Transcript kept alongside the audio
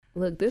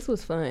Look, this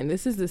was fun.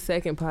 This is the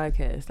second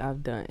podcast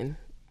I've done,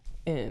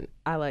 and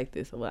I like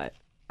this a lot.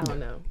 I don't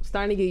know. I'm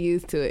starting to get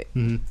used to it.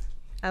 Mm-hmm.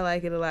 I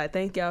like it a lot.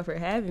 Thank y'all for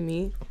having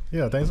me.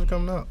 Yeah, thanks for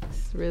coming out.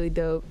 It's really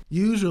dope.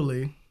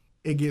 Usually,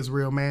 it gets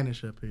real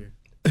mannish up here.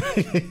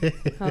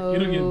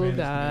 Oh,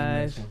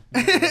 gosh.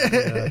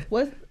 Yeah.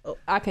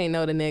 I can't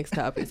know the next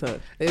topic, so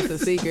it's a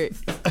secret.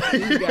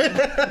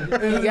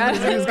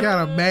 It's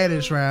kind of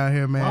mannish around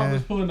here, man. I'm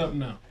just pulling up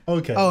now.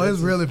 Okay. Oh, it's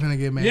really finna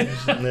get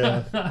mannish.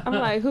 Yeah. I'm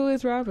like, who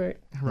is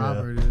Robert?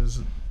 Robert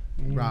is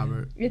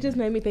Robert. It just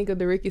made me think of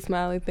the Ricky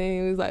Smiley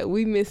thing. It was like,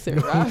 we miss Sir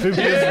Robert.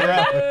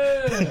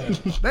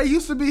 That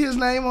used to be his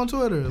name on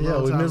Twitter.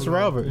 Yeah, we miss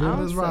Robert.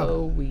 I'm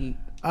so weak.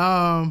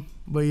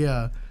 But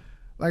yeah,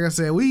 like I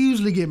said, we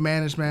usually get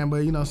managed, man.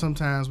 But you know,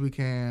 sometimes we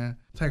can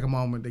take a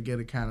moment to get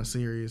it kind of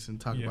serious and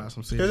talk about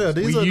some serious. Yeah,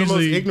 these are the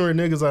most ignorant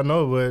niggas I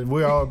know, but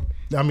we're all.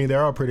 I mean,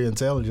 they're all pretty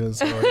intelligent.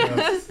 So,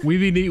 yeah.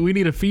 We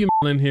need a female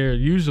in here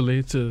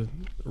usually to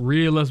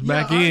reel us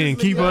back in,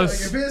 keep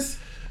us. Like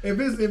if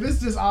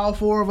it's just all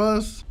four of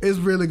us, it's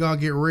really gonna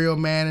get real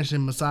mannish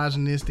and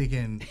misogynistic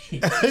and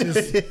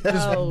just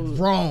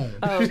wrong.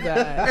 Oh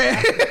God.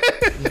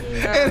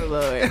 Oh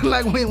Lord. And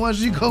like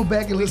once you go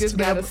back and listen to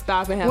gotta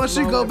stop and have once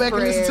you go back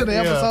and listen to the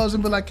episodes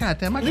and be like, God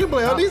damn, you be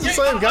like, these the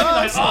same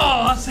guys. Like,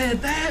 oh, I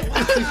said that.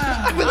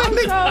 I be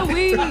like, so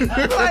weak.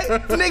 Like,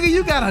 nigga,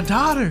 you got a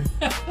daughter.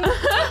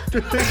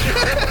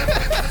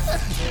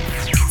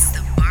 It's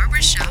the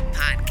Barbershop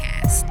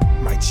Podcast.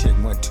 Mic check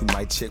 1 2,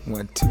 mic check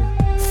 1 2.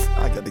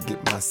 I got to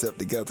get myself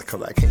together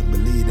because I can't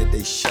believe that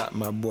they shot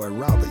my boy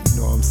Robert, you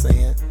know what I'm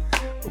saying?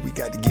 But we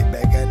got to get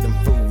back at them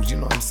fools, you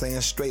know what I'm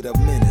saying? Straight up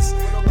menace.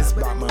 This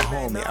about my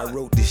homie. I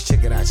wrote this,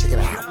 check it out.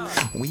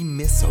 We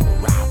miss a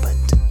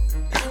Robert.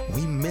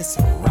 We miss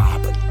a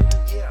Robert.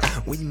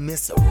 We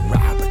miss a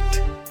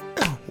Robert.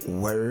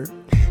 Word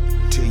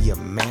to your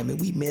mammy.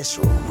 We miss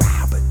a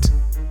Robert.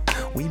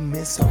 We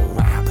miss a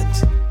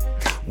Robert.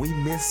 We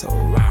miss a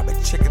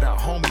Robert. Check it out,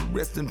 homie.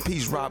 Rest in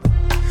peace, Robert.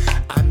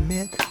 I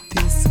met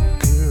this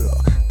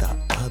girl the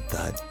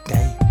other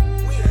day.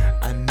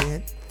 I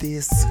met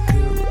this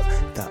girl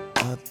the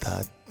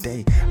other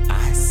day.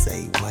 I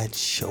say,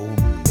 what's your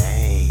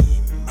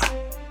name?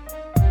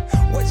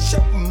 What's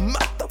your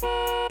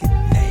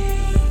motherfucking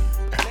name?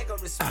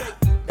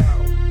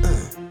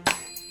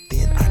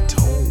 Then I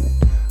told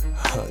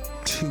her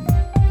to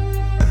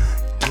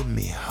give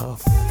me her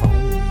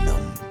phone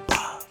number.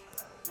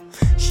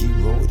 She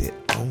wrote it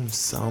on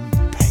some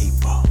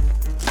paper.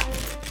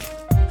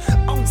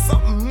 On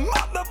some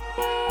mother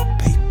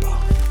paper.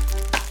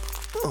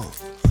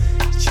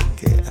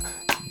 Check it out.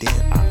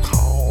 Then I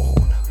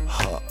called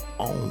her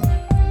on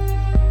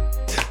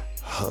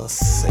her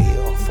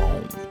cell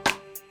phone.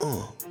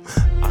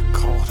 I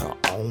called her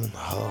on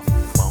her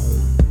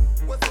phone.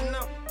 What's the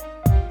number?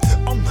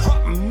 On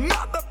her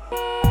mother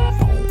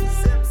phone.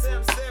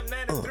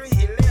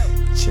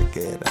 777-9311. Check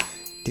it out.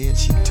 Then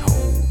she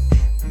told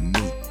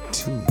me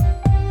to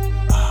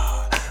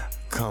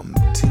come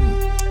to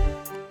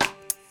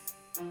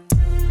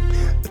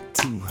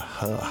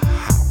her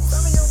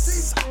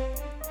house.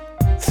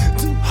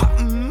 To her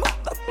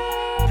mother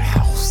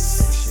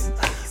house.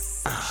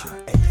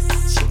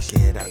 Check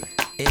it out.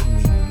 And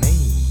we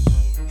made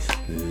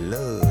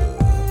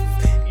love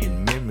in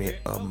memory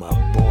of my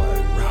boy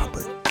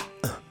Robert.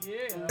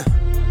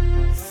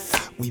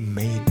 We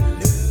made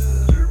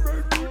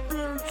love.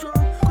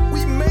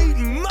 We made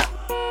love.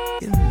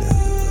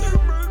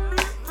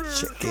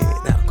 Check it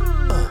out.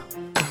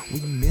 We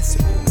miss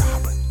a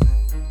Robert.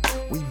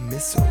 We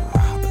miss a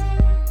Robert.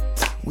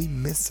 We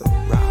miss a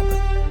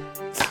Robert.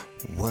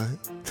 What?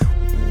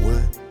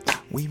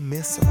 We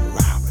miss a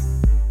Robert.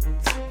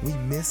 We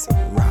miss a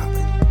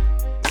Robert.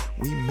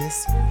 We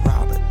miss a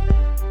Robert.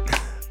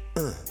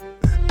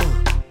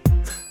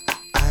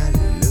 I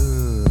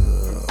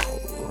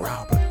love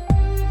Robert.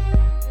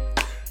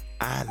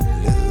 I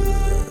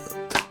love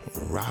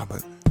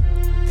Robert.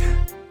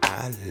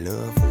 I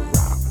love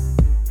Robert.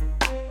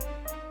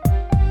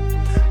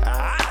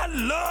 I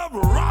love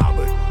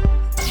Robert.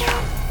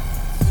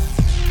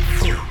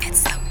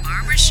 It's the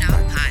Barbershop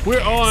Podcast.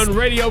 We're on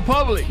Radio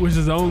Public, which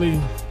is the only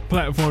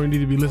platform you need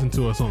to be listening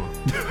to us on.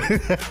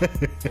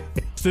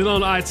 Still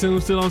on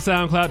iTunes, still on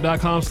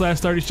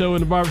SoundCloud.com/30show in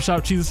the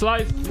Barbershop Cheese and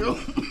Slice.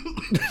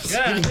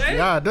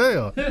 God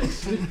damn.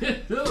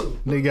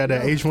 Nigga got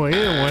that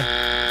H1N1.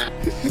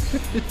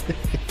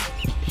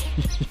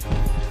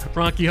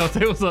 Ron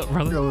Quixote, what's up,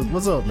 brother? Yo,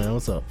 what's up, man?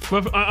 What's up?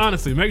 But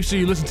honestly, make sure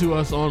you listen to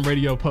us on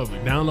Radio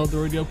Public. Download the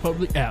Radio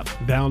Public app.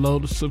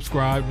 Download,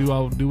 subscribe, do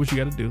what you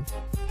got to do.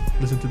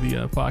 Listen to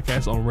the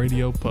podcast on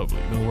Radio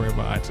Public. Don't worry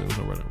about iTunes.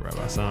 Don't worry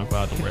about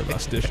SoundCloud. Don't worry about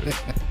Stitcher.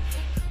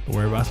 Don't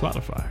worry about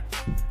Spotify.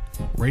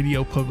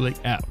 Radio Public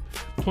app.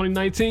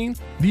 2019,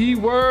 the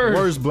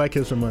worst Black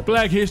History Month.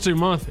 Black History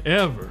Month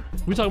ever.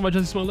 We talking about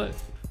Jussie Smollett.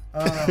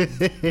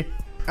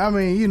 I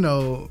mean, you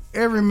know,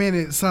 every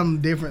minute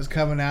something different's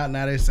coming out.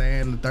 Now they're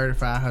saying the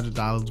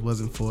 $3,500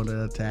 wasn't for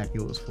the attack.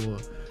 It was for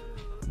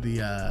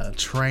the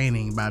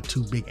training by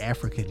two big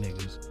African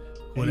niggas.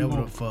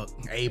 whatever the fuck,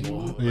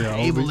 Abel. Yeah,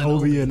 Abel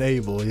Obi and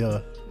Abel.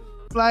 Yeah.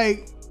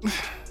 Like,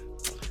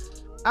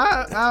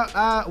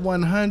 I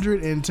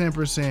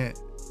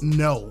 110%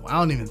 know. I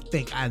don't even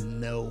think I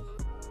know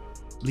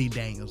Lee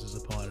Daniels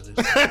is a part of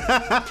this.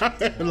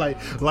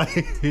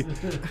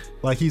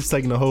 like he's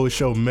taking the whole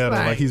show meta.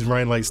 Like he's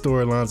writing like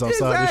storylines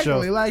outside the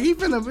show. Like he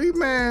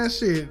finna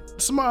shit.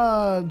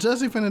 Smart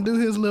Jesse finna do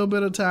his little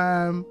bit of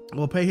time.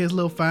 Or pay his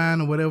little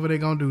fine or whatever they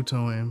gonna do to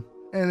him.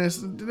 And that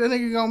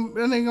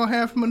nigga gonna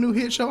have him a new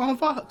hit show on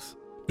Fox.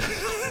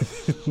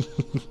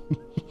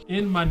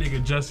 In my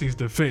nigga Jesse's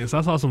defense, I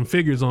saw some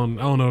figures on,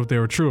 I don't know if they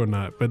were true or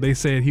not, but they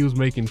said he was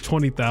making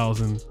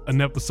 $20,000 an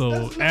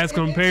episode as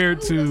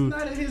compared to.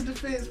 That's not in his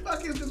defense.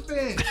 Fuck his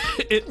defense.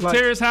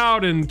 Terrence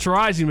Howard and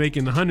Taraji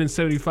making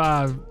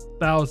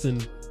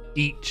 $175,000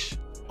 each.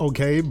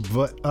 Okay,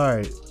 but all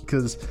right,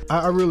 because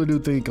I really do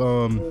think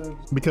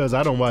because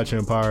I don't watch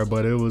Empire,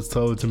 but it was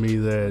told to me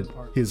that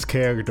his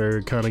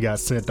character kind of got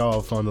sent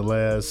off on the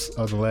last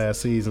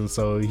season,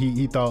 so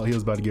he thought he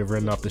was about to get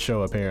written off the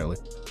show apparently.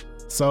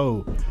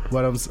 So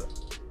what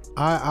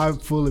I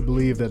fully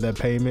believe that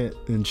payment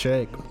in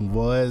check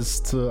was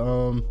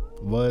to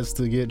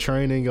get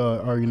training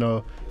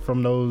or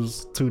from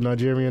those two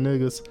Nigerian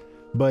niggas.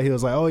 But he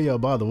was like, "Oh yeah,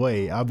 by the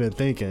way, I've been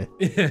thinking."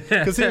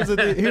 Because here's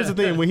the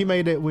thing: when he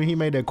made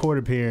that court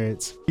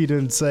appearance, he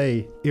didn't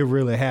say it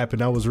really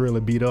happened. I was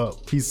really beat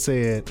up. He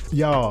said,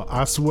 "Y'all,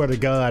 I swear to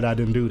God, I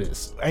didn't do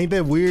this." Ain't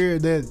that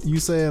weird that you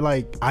said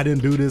like I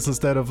didn't do this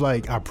instead of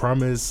like I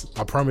promise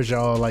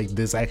y'all like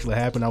this actually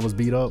happened. I was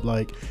beat up.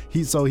 Like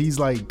he's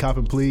like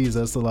copping pleas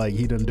as to like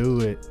he didn't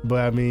do it. But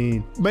I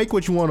mean, make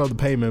what you want of the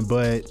payment.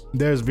 But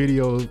there's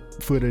video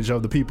footage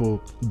of the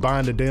people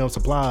buying the damn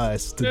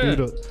supplies to do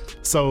the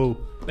so.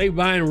 They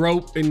buying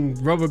rope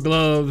and rubber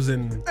gloves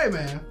and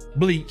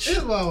bleach.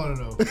 Here's what I want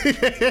to know.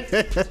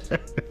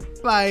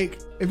 Like,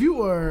 if you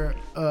were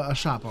a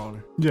shop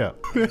owner,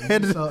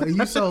 and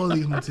you sold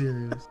these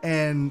materials,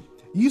 and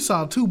you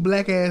saw two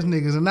black ass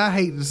niggas, and I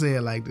hate to say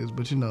it like this,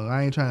 but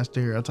I ain't trying to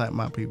stereotype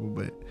my people,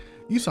 but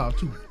you saw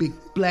two big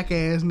black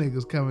ass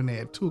niggas coming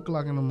there at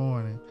 2:00 in the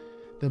morning.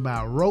 They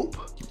buy rope.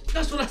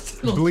 That's what I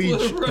said on bleach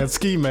Twitter. and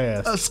ski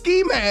mask. A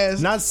ski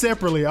mask. Not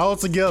separately, all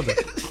together.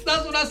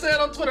 That's what I said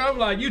on Twitter. I'm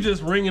like, you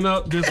just ringing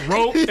up this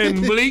rope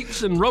and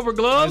bleach and rubber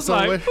gloves. So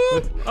like,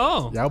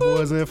 y'all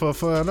boys in for a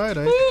fun night,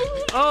 ain't it?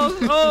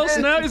 Oh,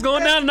 snap, it's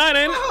going down tonight,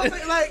 ain't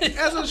it? Like,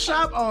 as a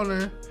shop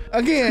owner,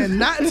 again,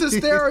 not to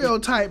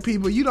stereotype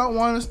people. You don't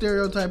want to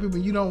stereotype people.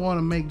 You don't want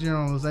to make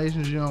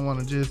generalizations. You don't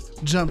want to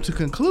just jump to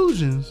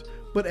conclusions.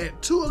 But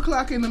at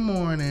 2:00 in the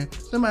morning,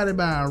 somebody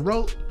buying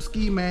rope,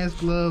 ski mask,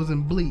 gloves,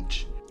 and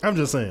bleach. I'm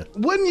just saying.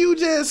 Wouldn't you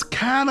just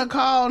kind of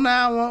call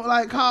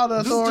call the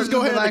authorities? Just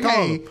go ahead and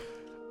call them.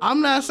 I'm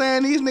not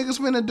saying these niggas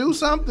finna do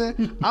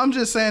something. I'm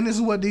just saying this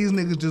is what these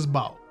niggas just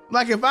bought.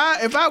 Like if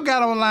I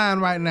got online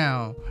right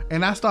now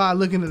and I started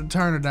looking at the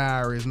Turner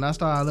Diaries and I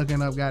started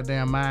looking up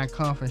goddamn Mein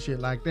Kampf and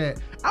shit like that,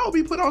 I would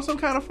be put on some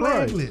kind of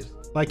flag list.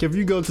 Like if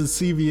you go to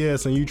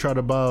CVS and you try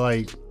to buy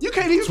like you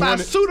can't even buy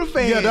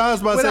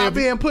Sudafed without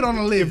being put on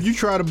the list. If you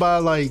try to buy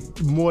like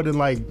more than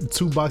like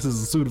 2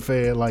 boxes of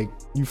Sudafed, like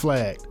you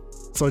flagged.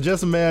 So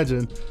just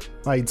imagine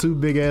like two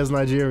big ass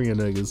Nigerian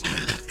niggas.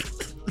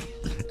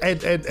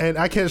 and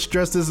I can't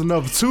stress this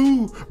enough.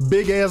 2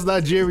 big ass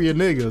Nigerian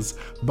niggas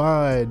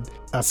buying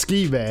a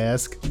ski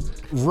mask,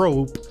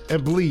 rope,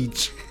 and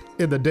bleach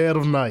in the dead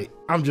of night.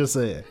 I'm just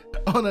saying.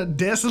 On a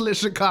desolate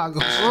Chicago.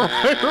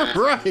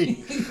 Right.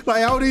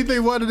 Like, I don't even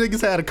think one of the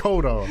niggas had a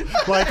coat on.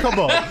 Like, come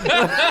on.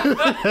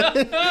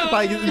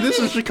 Like, this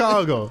is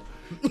Chicago.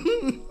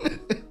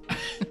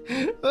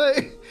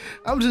 Like,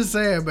 I'm just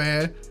saying,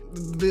 man.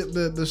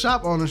 The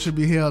shop owner should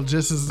be held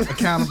just as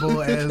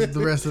accountable as the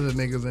rest of the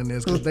niggas in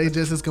this, because they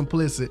just as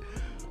complicit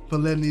for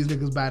letting these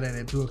niggas buy that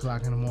at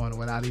 2:00 in the morning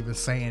without even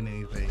saying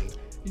anything.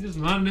 You just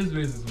minding his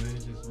business, man.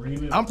 Just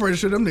ringing it. I'm pretty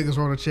sure them niggas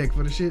wrote a check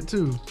for the shit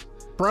too.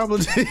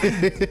 Probably.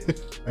 Hey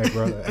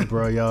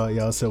bro,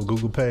 y'all sell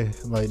Google Pay?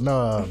 Like,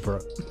 nah, bro.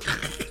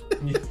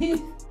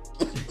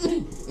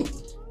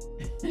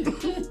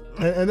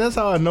 and that's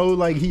how I know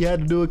like he had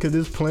to do it, because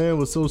his plan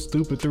was so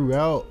stupid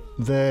throughout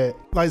that,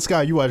 like,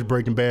 Scott, you watched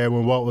Breaking Bad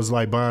when Walt was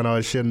like buying all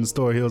his shit in the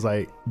store. He was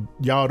like,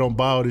 y'all don't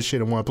buy all this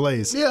shit in one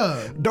place. Yeah.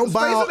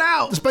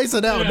 Space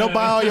it out. Don't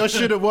buy all your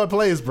shit in one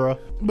place, bro.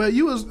 But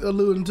you was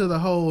alluding to the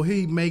whole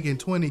he making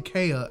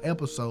 $20K a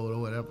episode or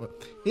whatever.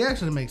 He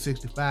actually makes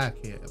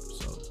 $65K an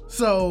episode.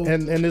 So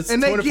and it's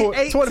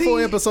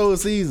 24 episode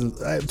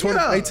seasons.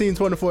 18,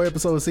 24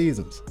 episode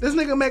seasons. This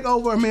nigga make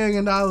over $1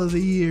 million a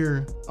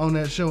year on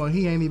that show, and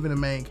he ain't even a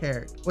main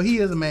character. Well, he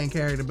is a main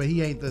character, but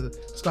he ain't the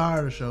star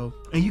of the show.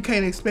 And you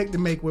can't expect to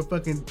make what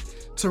fucking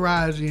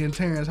Taraji and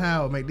Terrence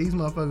Howard make. These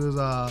motherfuckers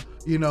are,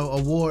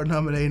 award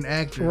nominating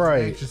actors,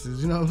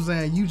 actresses. You know what I'm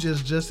saying? You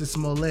just Justice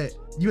Smollett.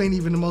 You ain't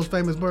even the most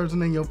famous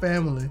person in your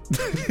family.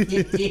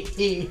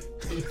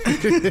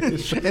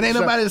 And ain't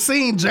nobody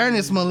seen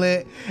Journey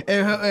Smollett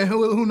and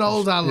who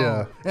knows how long.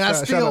 Yeah. And I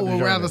still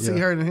would rather see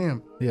her than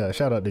him. Yeah,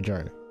 shout out to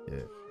Journey. Yeah.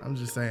 I'm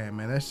just saying,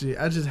 man, that shit.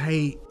 I just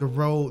hate the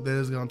road that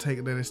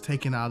is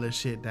taking all this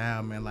shit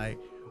down, man. Like,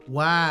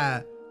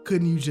 why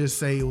couldn't you just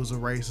say it was a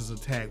racist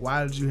attack?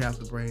 Why did you have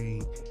to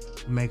bring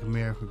 "Make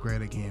America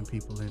Great Again"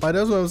 people in? Like,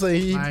 that's what I'm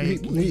saying.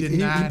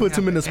 He put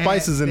too many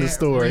spices in the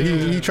story.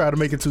 He tried to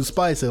make it too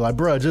spicy. Like,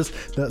 bro, just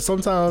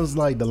sometimes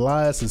like the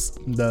lies is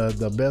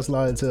the best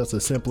lie to tell is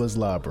the simplest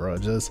lie, bro.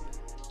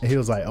 And he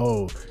was like,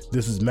 "Oh,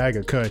 this is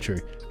MAGA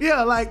country."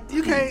 Yeah, like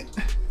you can't.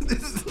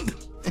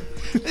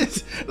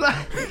 It's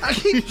like I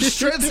keep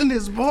stressing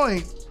this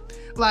point.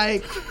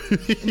 Like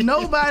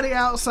nobody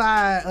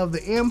outside of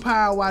the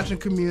Empire watching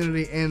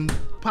community and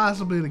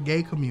possibly the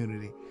gay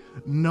community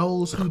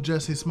knows who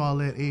Jussie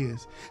Smollett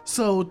is.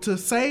 So to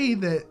say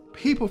that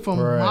people from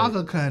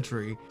MAGA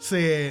country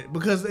said,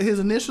 because his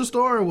initial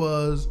story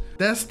was,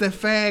 that's the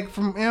fag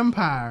from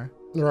Empire.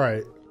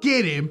 Right.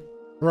 Get him.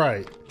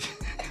 Right.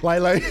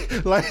 like,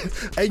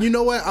 and you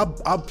know what?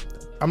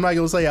 I'm not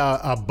gonna say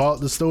I bought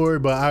the story,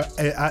 but I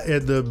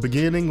at the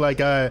beginning, like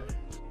I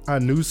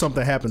knew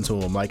something happened to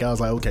him. Like I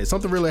was like, okay,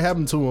 something really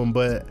happened to him,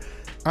 but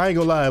I ain't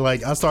gonna lie.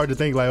 Like I started to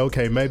think like,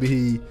 okay, maybe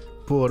he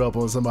pulled up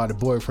on somebody's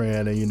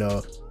boyfriend, and you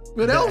know.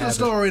 But that was a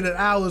story that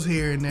I was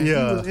hearing. That he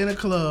was in a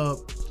club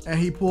and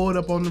he pulled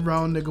up on the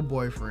wrong nigga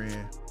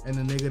boyfriend, and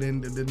the nigga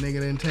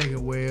didn't take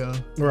it well.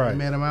 Right. He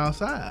met him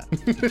outside.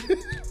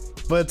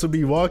 But to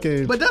be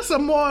walking. But that's a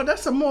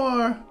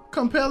more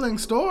compelling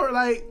story.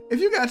 Like, if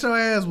you got your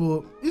ass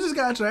whooped, you just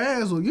got your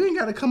ass whooped. You ain't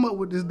got to come up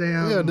with this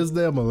damn. This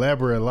damn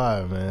elaborate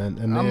lie, man.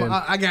 And then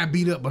I got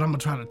beat up, but I'm gonna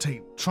try to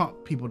take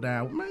Trump people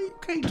down. Man, you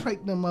can't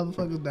take them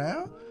motherfuckers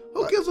down.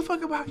 Who gives a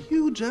fuck about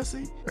you,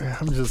 Jussie?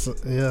 I'm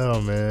just,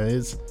 man.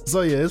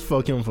 It's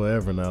fuck him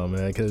forever now,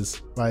 man.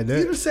 Cause like that.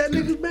 You done set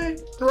niggas back.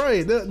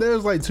 Right.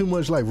 There's like too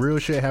much like real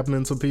shit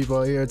happening to people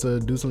out here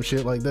to do some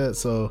shit like that.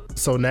 So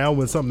now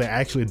when something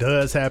actually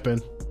does happen,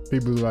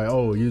 people be like,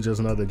 oh, you just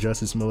another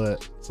Jussie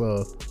Smollett.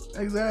 So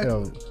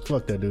exactly.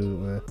 Fuck that dude,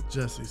 man.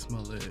 Jussie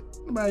Smollett.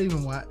 Nobody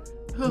even watch.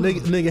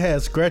 Nigga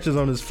had scratches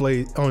on his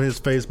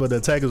face, but the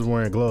attacker's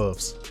wearing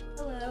gloves.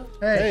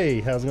 Hey,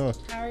 how's it going?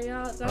 How are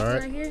y'all? Is that All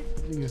right here?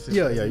 You can sit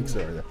you can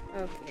sit right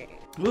there. Okay.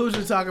 What was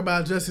you talking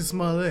about, Jussie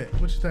Smollett?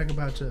 What you talking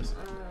about, Jussie?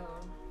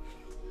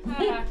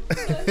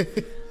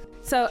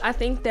 So I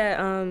think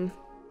that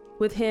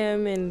with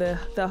him and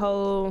the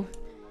whole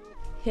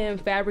him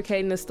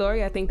fabricating the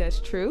story, I think that's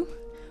true.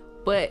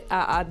 But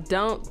I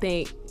don't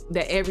think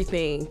that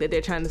everything that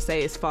they're trying to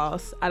say is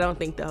false. I don't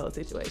think the whole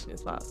situation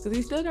is false because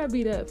he still got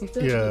beat up. He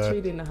still got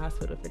treated in the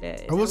hospital for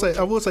that. I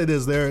will say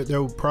this: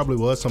 there probably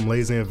was some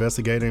lazy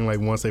investigating. Like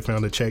once they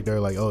found the check, they're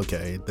like,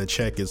 okay, the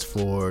check is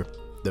for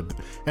the.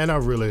 And I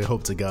really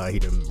hope to God he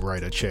didn't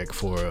write a check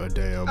for a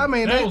damn. I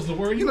mean, that was the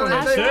word. You know,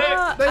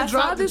 they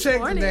dropped the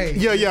check today.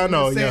 Yeah, I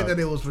know. Said that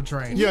it was for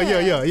training.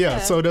 Yeah.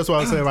 So that's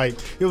why I'm saying like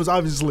it was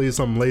obviously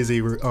some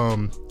lazy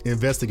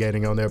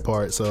investigating on their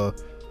part. So,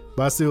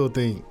 but I still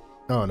think.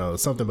 I don't know.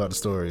 Something about the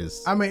story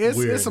is. I mean,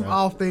 it's some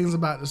off things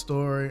about the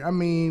story. I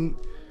mean,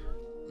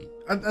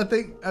 I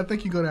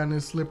think you go down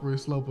this slippery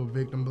slope of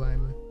victim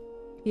blaming.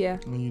 Yeah.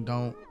 When you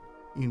don't,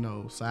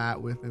 side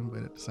with him,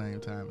 but at the same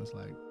time, it's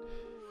like,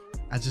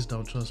 I just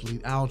don't trust Lee.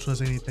 I don't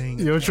trust anything.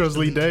 You don't trust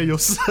Lee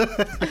Daniels.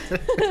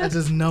 I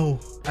just know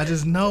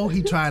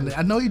he trying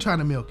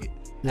to milk it.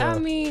 Yeah. I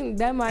mean,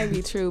 that might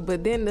be true,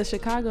 but then the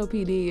Chicago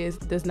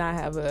PD does not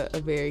have a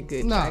very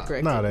good track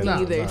record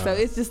either. So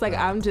it's just like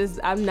I'm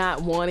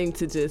not wanting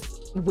to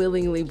just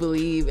willingly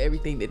believe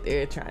everything that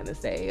they're trying to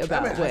say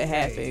about what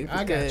happened.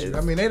 I got you. I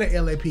mean, they're the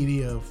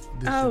LAPD of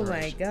this Oh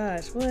generation. My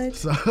gosh, what?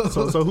 So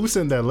who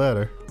sent that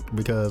letter?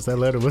 Because that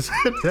letter was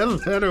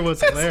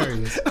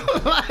hilarious.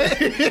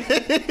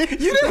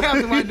 You didn't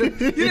have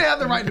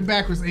to write the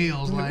backwards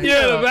L's. Like,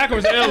 the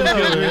backwards L was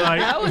killing me.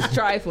 Like that was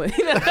trifling.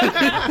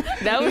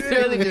 That was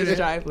really just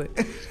trifling.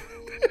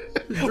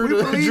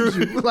 Drew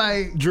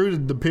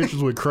the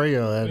pictures with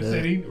crayon. He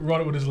said he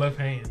wrote it with his left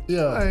hand.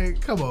 Yeah.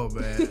 Like, come on,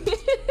 man.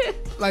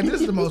 Like,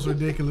 this is the most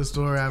ridiculous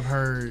story I've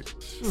heard.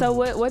 So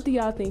what do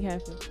y'all think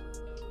happened?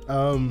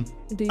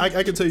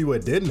 I can tell you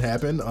what didn't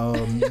happen.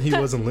 He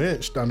wasn't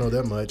lynched. I know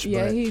that much.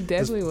 Yeah, but he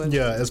definitely wasn't.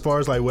 Yeah, as far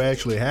as like what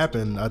actually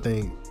happened, I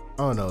think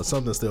I don't know,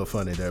 something's still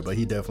funny there, but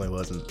he definitely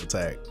wasn't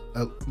attacked.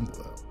 At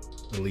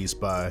least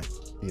by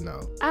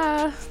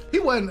he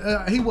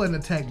wasn't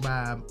attacked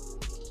by.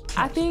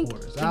 I think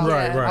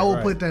right. I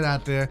will put that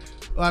out there.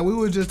 Like we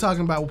were just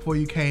talking about before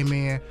you came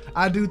in.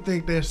 I do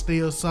think there's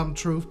still some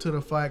truth to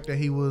the fact that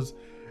he was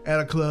at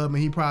a club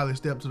and he probably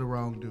stepped to the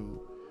wrong dude.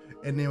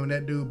 And then when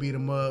that dude beat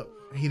him up,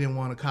 he didn't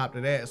want to cop to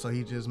that, so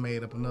he just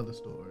made up another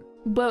story.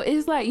 But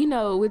it's like,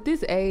 with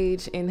this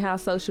age and how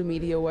social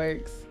media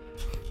works,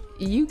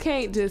 you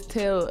can't just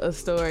tell a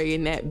story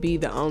and that be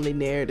the only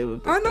narrative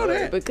of the story.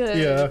 That. Because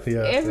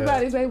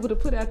everybody's able to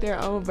put out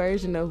their own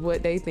version of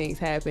what they think's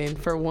happened,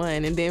 for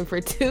one. And then for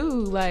two,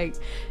 like,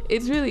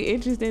 it's really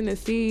interesting to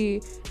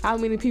see how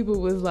many people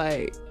was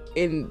like,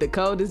 in the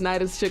coldest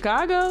night of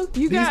Chicago,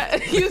 you got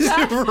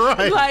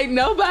Right. like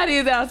nobody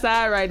is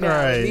outside right now.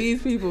 Right.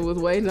 These people was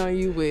waiting on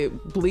you with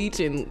bleach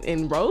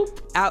and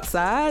rope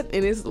outside,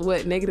 and it's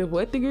negative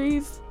what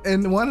degrees?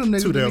 And one of them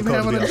niggas Too didn't damn even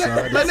have cold on to a be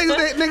jacket. outside.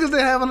 Like niggas didn't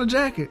have on a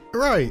jacket.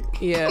 Right.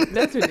 Yeah,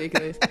 that's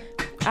ridiculous.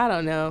 I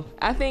don't know.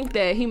 I think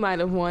that he might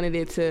have wanted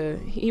it to.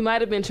 He might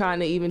have been trying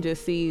to even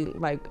just see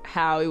like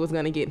how it was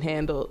going to get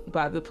handled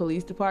by the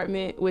police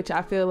department, which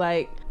I feel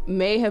like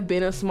may have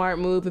been a smart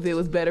move if it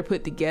was better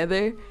put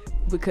together,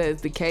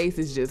 because the case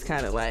is just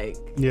kind of like,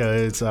 Yeah,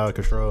 it's out of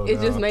control.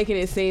 it's now. just making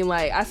it seem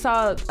like, I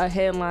saw a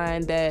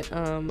headline that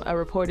a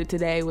reporter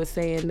today was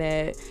saying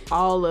that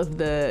all of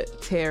the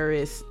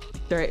terrorist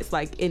threats,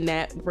 like in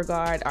that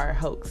regard, are a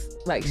hoax.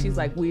 Like she's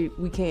like, we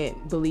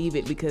can't believe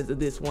it because of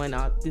this one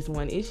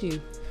issue,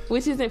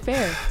 which isn't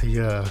fair.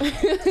 Yeah,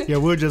 yeah.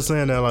 We're just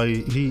saying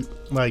that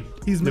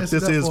He's if messed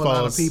this up is for a lot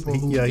of false, people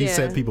who- he Yeah.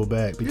 set people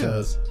back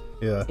because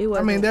yeah. It I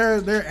wasn't. mean, there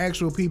are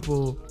actual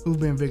people who've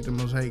been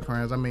victims of hate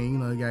crimes. I mean, you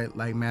know, you got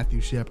like Matthew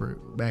Shepard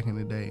back in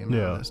the day and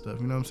all that stuff.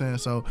 You know what I'm saying?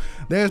 So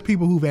there's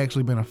people who've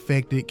actually been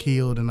affected,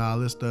 killed, and all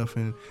this stuff.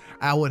 And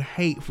I would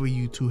hate for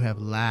you to have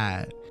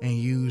lied and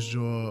used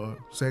your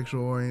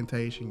sexual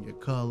orientation, your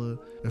color,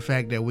 the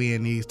fact that we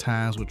in these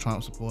times with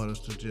Trump supporters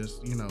to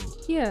just, you know,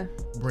 Yeah.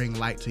 bring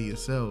light to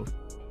yourself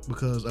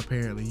because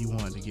apparently you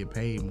wanted to get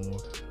paid more.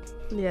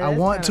 Yeah. I that's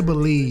want to kinda-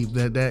 believe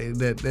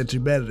that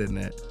you're better than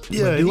that.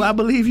 Yeah, But do I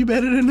believe you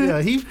better than that?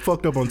 Yeah, he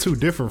fucked up on two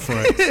different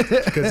fronts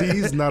because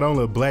he's not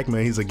only a black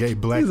man, he's a gay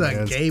black He's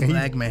man. a gay And he-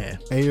 black man.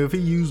 And if he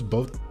used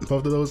both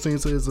of those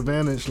things to his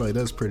advantage, like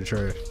that's pretty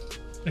trash.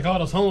 They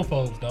called us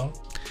homophobes, dog.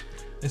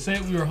 They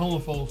said we were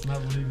homophobes for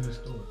not believing this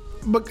story.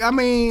 But I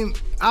mean,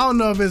 I don't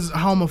know if it's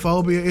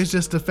homophobia. It's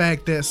just the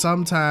fact that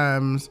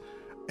sometimes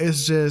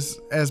it's just,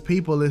 as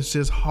people, it's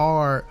just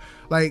hard.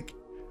 Like,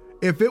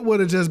 if it would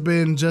have just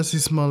been Jussie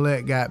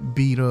Smollett got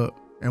beat up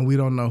and we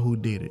don't know who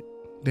did it,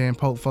 then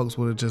folks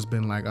would have just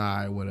been like, all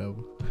right, whatever.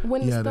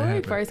 When Yeah, the that story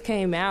happened. first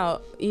came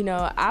out, you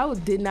know, I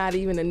did not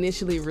even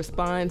initially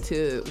respond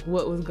to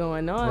what was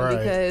going on Right.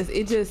 because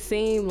it just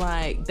seemed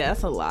like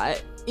that's a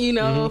lot, you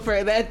know,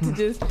 for that to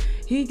just,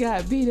 he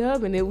got beat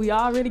up and then we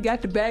already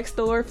got the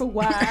backstory for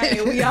why,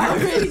 and we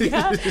already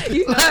got,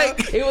 you know,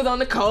 Like- it was on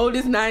the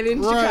coldest night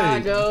in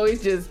Right. Chicago.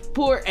 It's just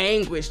poor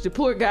anguish, the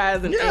poor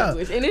guys in Yeah.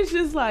 anguish. And it's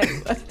just like,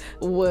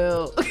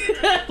 well,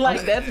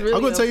 like that's really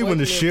I'm gonna tell you when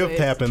the unfortunate, shift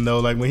but- happened though,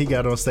 like when he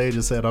got on stage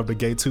and said, "I'm the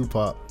gay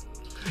Tupac."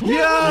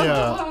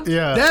 Yeah.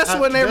 Yeah. That's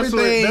when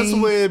everything That's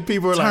when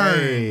people are like, Turn.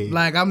 hey.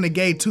 Like, I'm the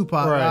gay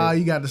Tupac. Right. Nah,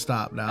 you got to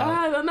stop now.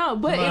 I don't know,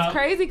 but Well, it's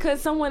crazy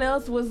because someone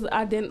else was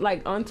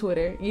like on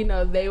Twitter. You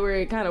know, they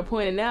were kind of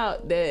pointing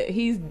out that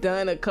he's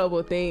done a couple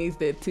of things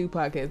that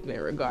Tupac has been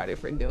regarded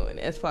for doing,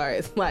 as far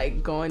as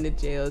like going to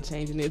jail,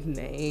 changing his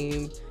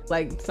name,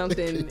 like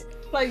something.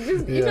 Like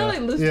just, you know, Yeah, like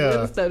little yeah.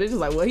 little stuff. They're just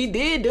like, well, he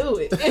did do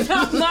it. And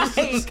I'm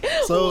like,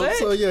 what?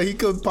 So yeah, he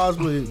could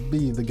possibly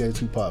be the gay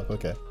Tupac.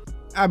 Okay.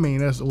 I mean,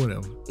 that's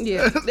whatever.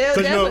 Yeah, that's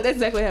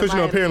exactly how. Because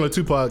mine apparently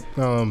Tupac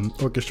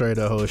orchestrated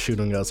that whole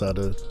shooting outside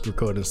the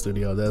recording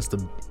studio. That's the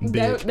big.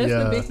 that's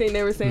yeah. the big thing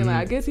they were saying. Like,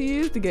 I guess he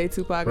is the gay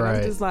Tupac. And I'm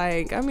Right. just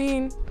like, I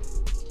mean,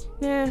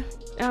 yeah,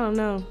 I don't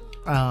know.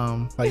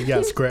 Like he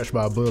got scratched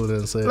by a bullet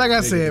and said. Like I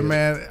 "Nigga said, did."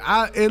 man,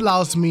 it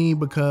lost me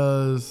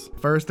because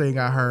first thing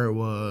I heard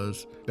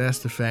was that's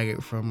the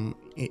faggot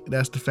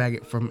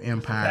from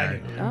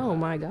Empire. Oh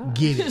my god.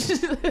 Get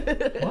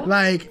it?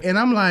 Like, and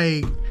I'm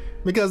like,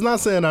 Because not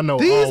saying I know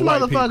these all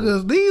white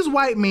motherfuckers, people. these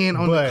white men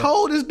on the But-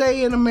 coldest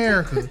day in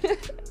America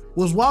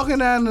was walking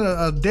down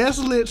a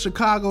desolate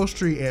Chicago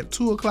street at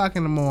 2:00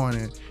 in the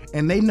morning,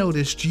 and they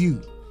noticed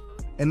you,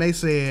 and they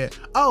said,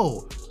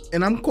 "Oh,"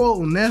 and I'm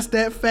quoting, "That's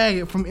that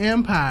faggot from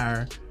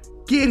Empire.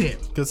 Get him.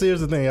 Because here's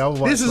the thing,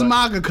 This is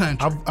MAGA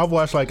country." I've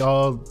watched like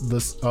all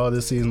this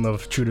season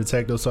of True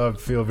Detective, so I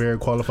feel very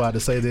qualified to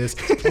say this.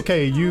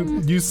 Okay,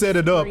 you set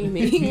it up.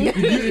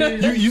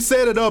 You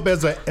set it up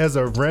as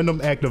a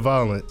random act of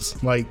violence.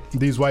 Like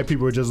these white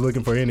people are just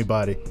looking for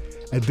anybody,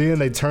 and then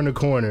they turn the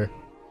corner,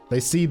 they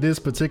see this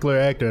particular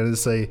actor, and they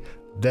say,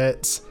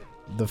 "That's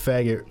the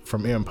faggot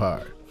from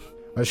Empire,"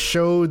 a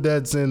show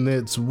that's in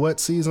its what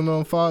season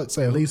on Fox?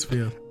 At least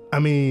feel. I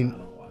mean,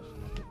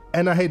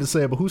 and I hate to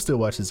say it, but who still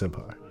watches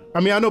Empire? I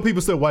mean, I know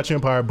people still watch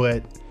Empire,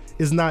 but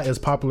it's not as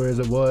popular as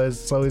it was.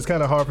 So it's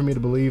kind of hard for me to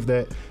believe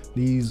that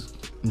these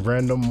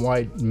random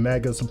white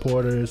MAGA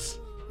supporters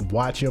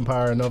watch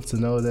Empire enough to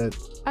know that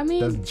I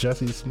mean, that's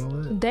Jussie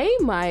Smollett. they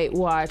might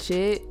watch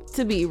it,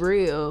 to be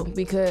real,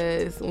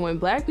 because when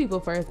black people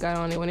first got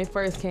on it, when it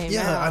first came out,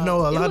 Yeah, I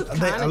know a it lot. was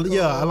kinda cool.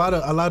 Yeah, a lot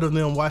of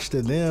them watched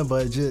it then,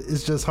 but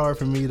it's just hard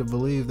for me to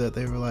believe that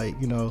they were like,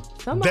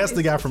 that's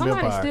the guy from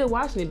somebody's Empire. still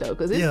watching it though,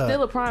 because it's Yeah.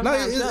 still a prime No,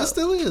 time show. it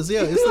still is.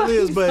 Yeah, it still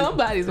is. But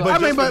Somebody's but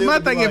watching. I mean, just for but them my to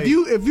be thing,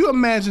 like- if you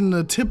imagine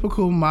the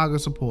typical MAGA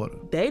supporter,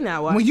 They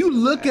not watching. when you it.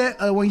 look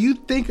at when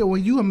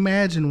you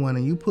imagine one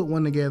and you put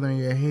one together in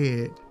your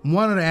head,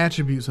 one of the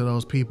attributes of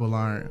those people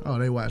aren't, oh,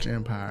 they watch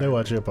Empire. they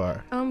watch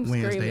Empire. I'm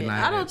Wednesday screaming.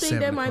 night I don't at think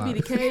that 7 might be the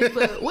o'clock. case,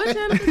 but what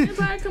channel does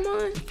Empire come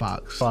on?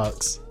 Fox.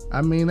 Fox.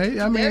 I mean,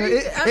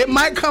 it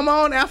might come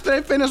on after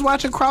they finish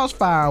watching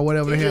Crossfire or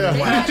whatever the hell they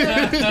watch.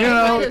 You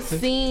know, I've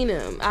seen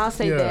him. I'll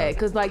say Yeah. that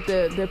because like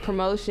the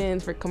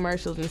promotions for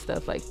commercials and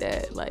stuff like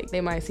that, like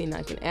they might see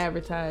like an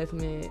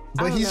advertisement. I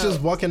But don't he's know.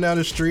 just walking down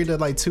the street at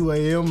like 2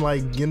 a.m.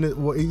 like getting it.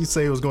 What he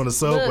say he was going to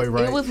Subway, Look,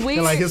 right? it was weird.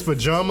 In like his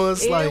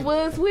pajamas, It like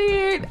was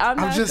weird. I'm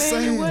not just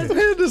saying. It saying. was.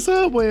 hit the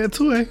Subway at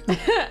 2 a.m.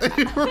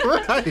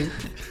 right.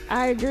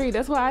 I agree.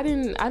 That's why I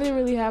didn't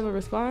really have a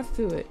response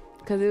to it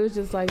because it was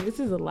just like this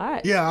is a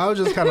lot. Yeah, I was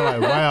just kind of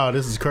like, wow,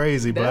 this is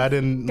crazy, but I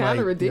didn't Kind like.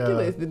 of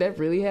ridiculous. Yeah. Did that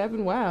really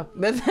happen? Wow.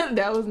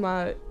 That was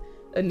my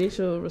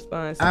initial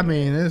response. I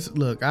mean,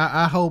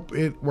 I hope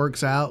it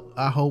works out.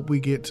 I hope we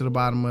get to the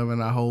bottom of it.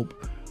 And I hope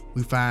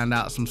we find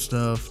out some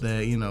stuff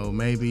that, you know,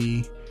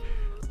 maybe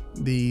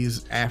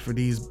these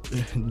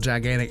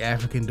gigantic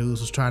African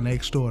dudes was trying to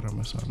extort them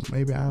or something.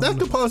 Maybe I don't That know.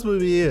 could possibly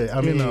be it. I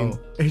You mean, know,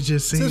 it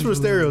just seems since we're a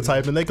little-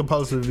 stereotyping, they could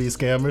possibly be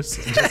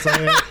scammers. Just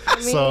saying.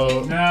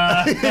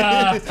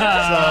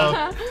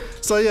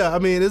 So yeah, I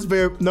mean, it's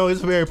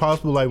very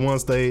possible. Like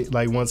once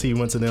he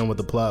went to them with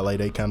the plot, like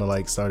they kind of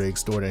like started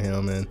extorting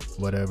him and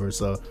whatever.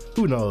 So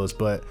who knows?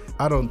 But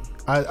I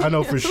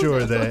know for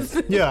sure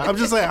that I'm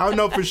just saying I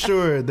know for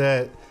sure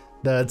that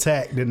the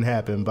attack didn't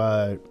happen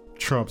by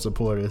Trump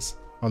supporters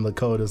on the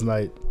coldest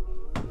night.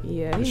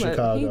 Yeah, in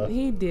Chicago.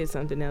 he did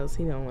something else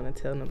he don't want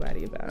to tell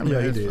nobody about. Yeah,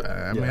 he That's did. fine.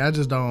 I Yeah. mean, I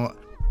just don't.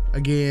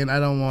 Again, I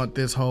don't want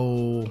this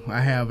whole. I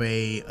have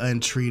a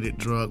untreated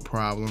drug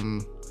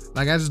problem.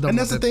 Like I just don't. And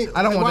want that's the that- thing.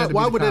 I don't want that to be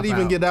Why the would that cop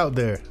even out. get out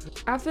there?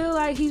 I feel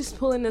like he's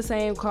pulling the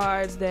same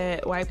cards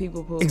that white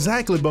people pull.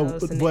 Exactly, in but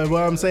those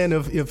what I'm scenarios. saying,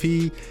 if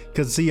he,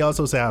 because he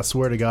also said, I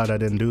swear to God, I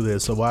didn't do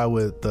this. So why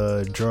would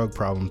the drug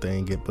problem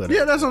thing get put?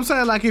 Yeah, out? that's what I'm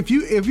saying. Like if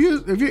you're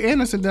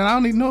innocent, then I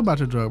don't need to know about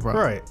your drug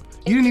problem. Right.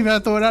 You didn't even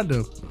have to throw it out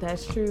there.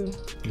 That's true.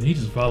 He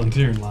just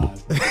volunteering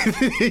lies.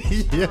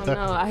 I don't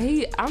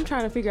know. I'm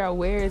trying to figure out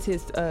where is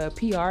his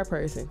PR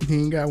person. He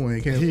ain't got one.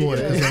 He can't afford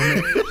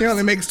it. He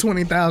only makes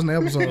 20,000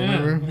 episodes.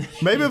 Remember?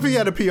 Maybe if he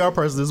had a PR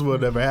person, this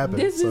would never happen.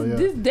 This So, is yeah.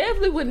 this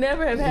definitely would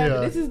never have happened.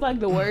 Yeah. This is like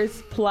the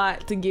worst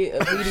plot to get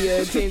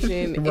media attention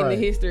in the Right.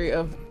 history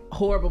of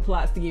horrible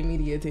plots to get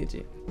media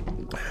attention.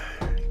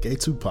 Gay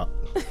Tupac.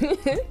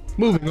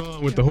 Moving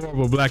on with the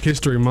horrible Black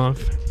History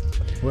Month.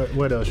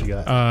 What else you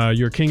got?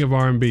 Your king of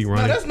R&B, No,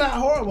 Ronnie. that's not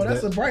horrible.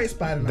 That's a bright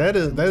spot. In that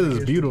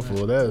is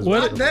beautiful. That is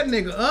What? Lock that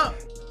nigga up.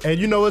 And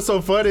you know what's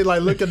so funny?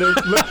 Like look at their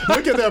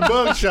look at their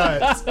bug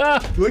shots.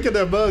 Look at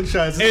their bug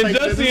shots. It's And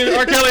like Jussie and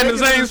R. Kelly in the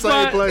same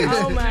spot? place.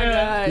 Oh my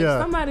god! Yeah.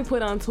 Somebody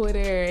put on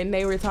Twitter and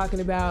they were talking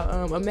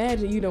about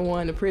imagine you done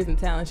won the prison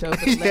talent show.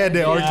 For the He had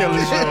that R. last-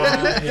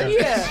 Kelly show.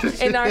 Yeah,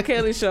 and R.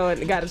 Kelly show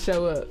got to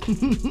show up.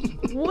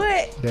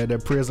 What? They had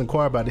that prison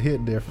choir about to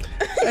hit different.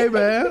 Hey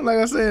man, like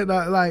I said,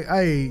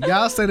 hey,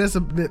 y'all say this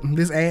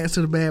adds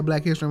to the bad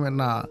Black History Month.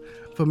 Nah,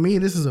 for me,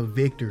 this is a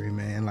victory,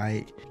 man.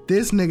 Like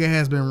this nigga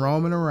has been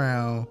roaming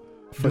around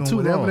For doing too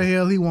whatever long. the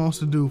hell he wants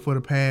to do for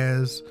the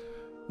past.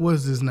 What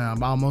is this now?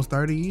 Almost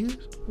 30 years.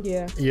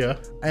 Yeah. Yeah.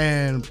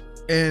 And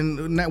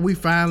now we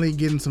finally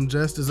getting some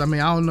justice. I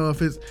mean, I don't know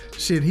if it's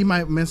shit. He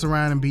might mess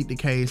around and beat the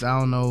case. I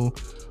don't know.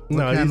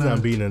 No, what he's kinda-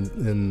 not being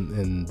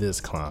in this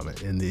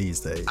climate in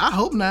these days. I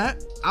hope not.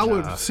 I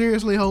would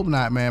seriously hope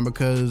not, man,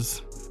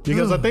 because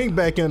Because I think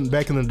back in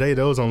the day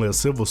there was only a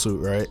civil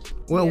suit, right?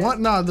 well,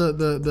 Yeah.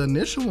 the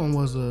initial one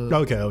was a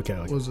Okay.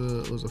 was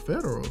a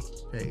federal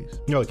case,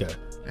 Okay.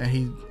 and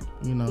he,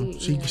 you know,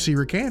 Yeah. she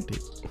recanted.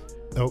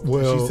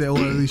 Well, She said, or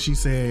at least she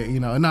said,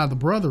 you know, the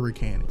brother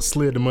recanted.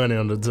 slid the money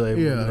on the table. Yeah,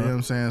 you you know? know what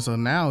I'm saying. So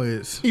now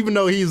it's Even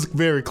though he's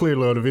very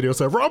clearly on the video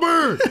said,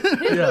 Robert!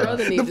 His Yeah.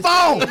 brother needs the to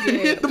phone,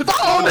 stay in jail. the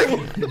phone,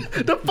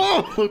 nigga. The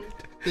phone.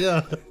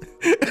 Yeah.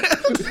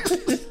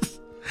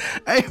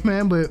 Hey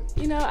man, but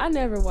You know, I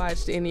never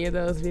watched any of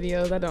those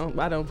videos. I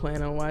don't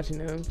plan on watching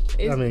them.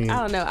 I mean- I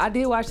don't know. I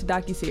did watch the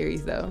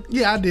docuseries though.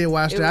 yeah, I did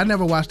watch It that. I was-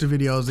 never watched the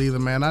videos either,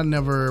 man. I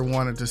never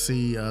wanted to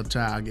see a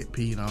child get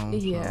peed on.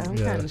 Yeah, I'm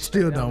Yeah. kind of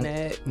Still on don't.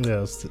 that.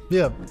 Yes.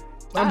 Yeah.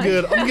 I'm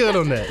good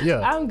on that. Yeah.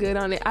 I'm good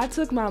on it. I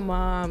took my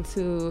mom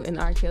to an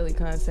R. Kelly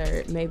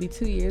concert maybe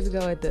 2 years ago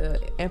at the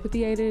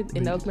amphitheater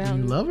in Oak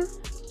Mountain. You love her?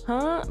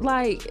 Huh?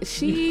 Like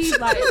that's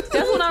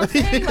what I'm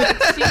saying.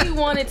 Like she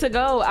wanted to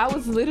go. I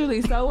was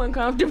literally so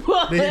uncomfortable.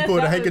 Then he pulled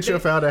a I was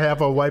handkerchief out and half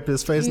wipe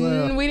his face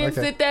now. We didn't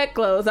Okay. sit that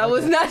close. I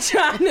was not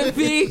trying to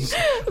be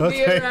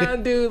Okay.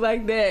 around dude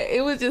like that.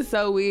 It was just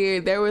so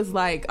weird. There was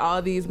like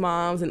all these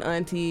moms and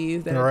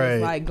aunties that are Right.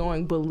 just like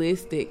going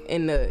ballistic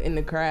in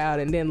the crowd,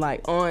 and then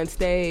like on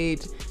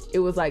stage, it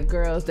was like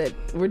girls that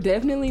were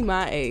definitely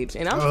my age,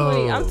 and I'm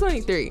 20. I'm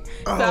 23,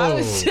 so I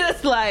was Oh.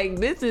 just like,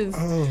 this is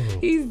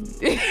he's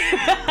he's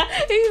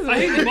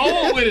He's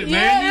bold with it, Yeah,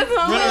 man. that's what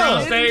I'm Running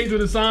around saying. stage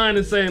with a sign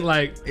and saying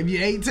like, If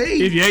you're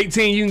 18, if you're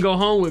 18, you can go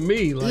home with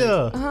me. Like,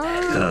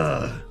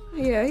 Yeah.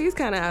 Yeah, he's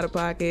kind of out of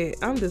pocket.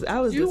 I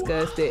was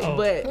disgusted,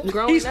 but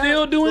growing He's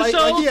still up, doing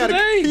shows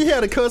today. he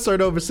had a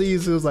concert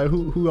overseas. It was like,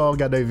 who all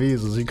got their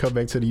visas? He come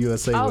back to the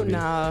USA oh with me.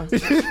 no.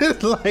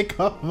 Like,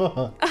 come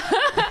on.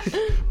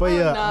 But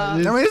yeah, nah. I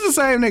mean, it's the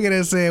same nigga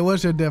that said,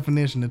 "What's your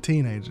definition of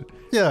teenager?"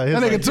 yeah.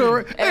 That nigga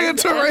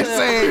Touré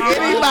said,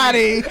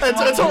 "Anybody,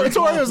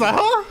 Tori was like,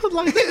 huh?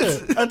 Like,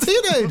 yeah, a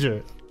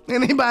teenager.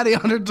 anybody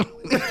under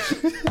 20."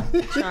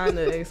 Trying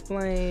to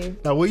explain.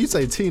 Now, when you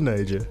say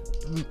teenager,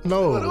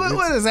 no.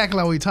 What exactly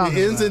are we talking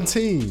It ends about? in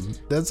teen.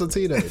 That's a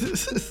teenager.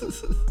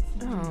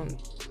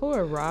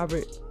 Poor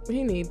Robert.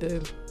 He need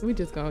to. We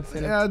just gonna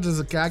send him.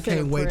 I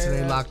can't wait till they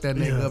prayer lock that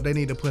nigga up. They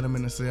need to put him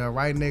in a cell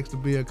right next to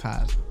Bill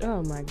Cosby.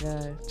 Oh my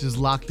god. Just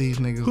lock these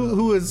niggas up.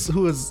 who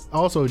is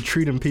also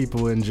treating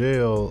people in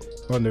jail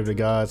under the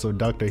guise of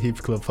Dr.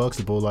 Heathcliff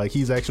Huxtable. Like,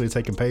 he's actually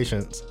taking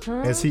patients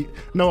as he.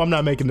 No, I'm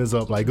not making this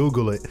up. Like,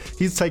 Google it.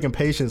 He's taking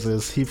patients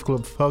as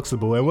Heathcliff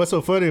Huxtable. And what's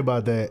so funny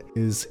about that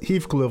is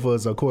Heathcliff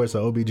was, of course,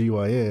 an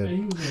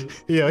OBGYN.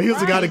 Yeah, he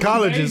was a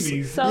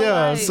gynecologist. So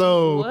Yeah, like,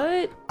 so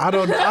what? I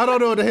don't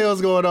know what the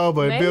hell's going on,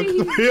 but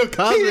Maybe Bill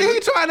Cosby. He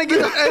trying to get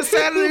a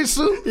Saturday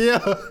suit. Yeah,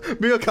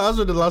 Bill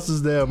Cosby done lost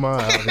his damn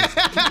mind.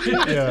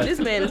 Obviously. Yeah. This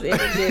man is in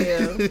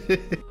jail.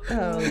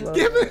 Oh,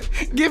 Lord.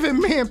 Giving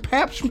men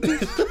pap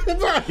smears.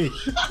 Right.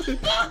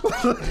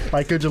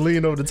 Like, could you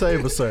lean over the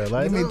table, sir?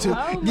 Like,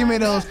 Give me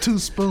those 2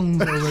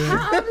 spoons over there.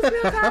 How old is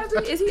Bill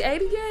Cosby? Is he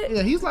 80 yet?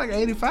 Yeah, he's like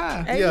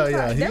 85. Yeah,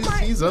 85? yeah, That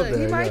he's up there,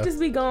 He might yeah. just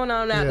be going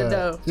on out the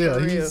door. Yeah, for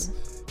real.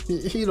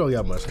 he don't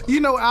got much. You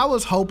know, I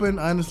was hoping,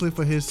 honestly,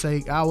 for his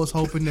sake, I was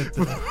hoping that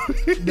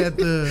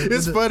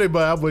It's funny,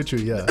 but I'm with you.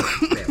 Yeah.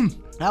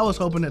 I was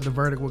hoping that the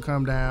verdict would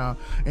come down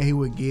and he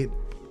would get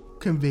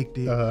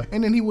convicted,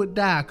 and then he would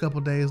die a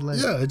couple days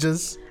later. Yeah, it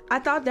just. I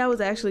thought that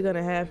was actually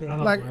gonna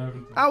happen. Like,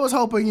 I was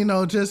hoping,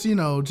 just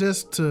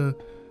to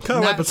Kind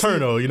of like not see-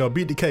 Paterno,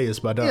 beat the case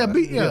by dying.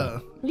 Yeah.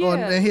 Or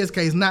Yeah. in his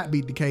case, not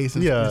beat the case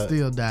and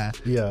still die.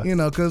 Yeah.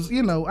 Because, I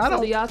So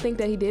don't. do y'all think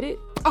that he did it?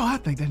 Oh, I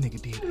think that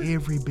nigga did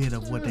every bit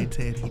of what they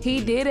said he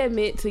He did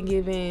admit to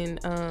giving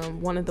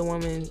one of the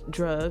women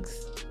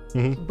drugs,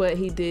 but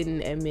he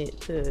didn't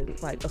admit to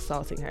like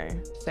assaulting her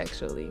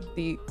sexually.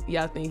 Do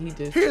y'all think he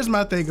just? Here's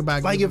my thing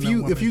about Like, giving if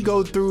that you woman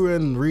go through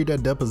and read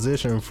that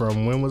deposition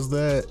from when was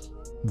that?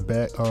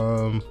 Back,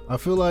 I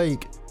feel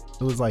like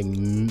it was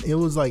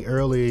like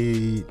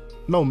early.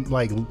 No,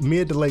 like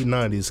mid to late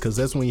 90s, because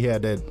that's when he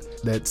had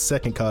that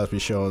second Cosby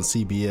Show on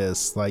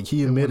CBS. Like,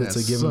 he admitted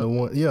to giving the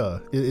one,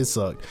 it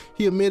sucked.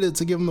 He admitted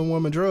to giving the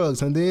woman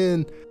drugs, and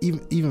then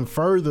even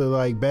further,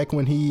 like back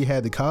when he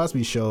had the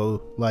Cosby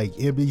Show, like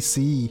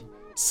NBC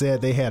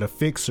said they had a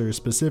fixer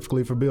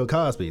specifically for Bill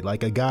Cosby,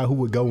 like a guy who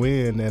would go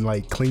in and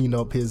like clean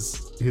up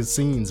his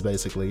scenes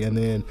basically, and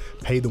then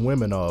pay the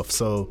women off.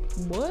 So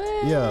What?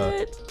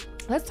 Yeah.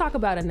 Let's talk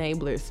about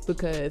enablers,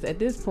 because at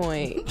this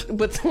point,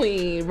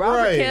 between Robert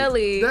Right.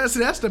 Kelly,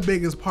 That's the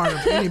biggest part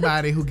of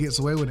anybody who gets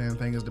away with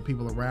anything is the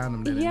people around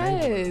them that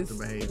enable yes. the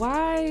behavior.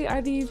 Why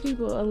are these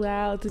people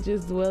allowed to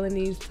just dwell in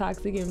these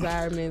toxic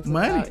environments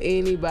Money. without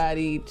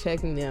anybody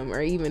checking them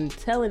or even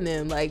telling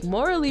them, like,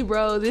 morally,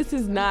 bro, this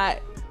is not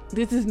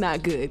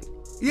good.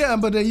 Yeah,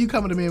 but then you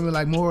come to me and be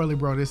like, morally,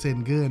 bro, this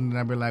isn't good. And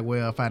I'd be like,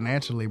 well,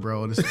 financially,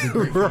 bro, this is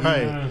great for you.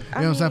 right. You know what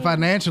I'm saying?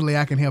 Financially,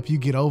 I can help you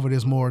get over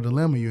this moral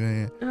dilemma you're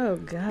in. Oh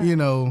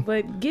God.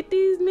 But get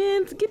these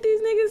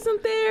niggas some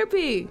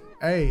therapy.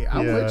 hey,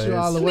 I'm Yeah, with you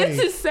all the This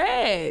way. is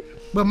sad.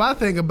 But my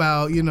thing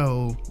about,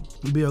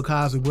 Bill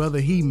Cosby, whether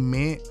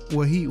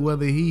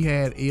he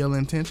had ill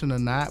intention or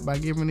not by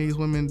giving these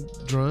women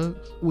drugs,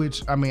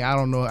 which, I mean, I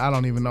don't know. I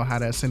don't even know how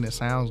that sentence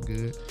sounds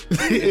good.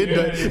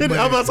 I'm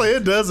about to say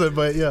it doesn't,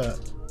 but yeah.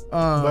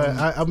 But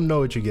I know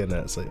what you're getting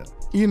at. So yeah.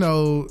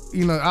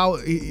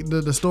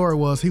 The story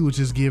was he was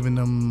just giving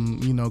them,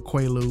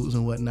 Quaaludes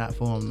and whatnot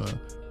for them to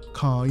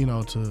calm,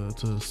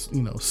 to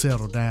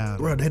settle down.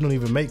 Bro, they don't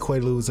even make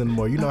Quaaludes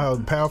anymore. You know how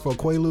powerful a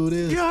Quaalude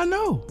is? Yeah, I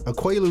know. A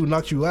Quaalude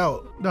knocks you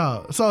out.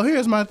 Dog. So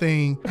here's my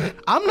thing.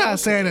 I'm not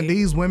saying that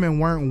these women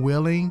weren't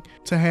willing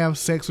to have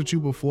sex with you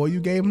before you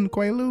gave them the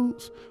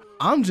Quaaludes.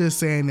 I'm just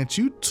saying that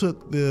you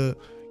took the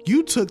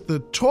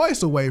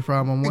choice away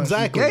from them once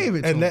you gave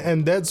it to them.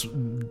 And that's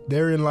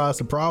therein lies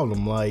the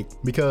problem. Like,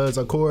 because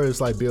of course,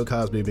 like Bill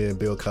Cosby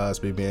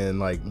being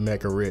like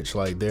mega rich,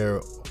 like there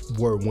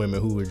were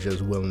women who were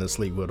just willing to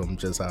sleep with him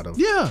just out of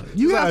You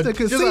have to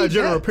concede just out of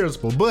general that.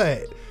 principle.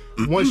 But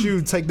once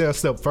you take that a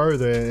step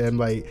further and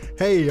like,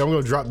 hey, I'm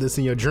gonna drop this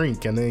in your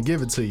drink and then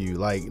give it to you,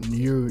 like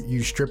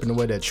you stripping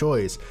away that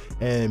choice.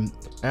 And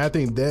I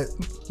think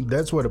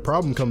that's where the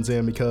problem comes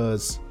in,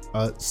 because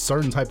a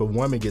certain type of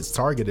woman gets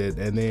targeted,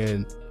 and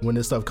then when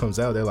this stuff comes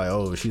out, they're like,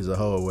 oh, she's a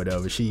hoe or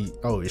whatever. She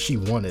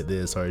wanted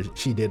this, or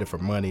she did it for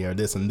money, or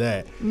this and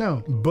that.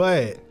 No.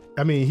 But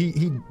I mean,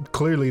 he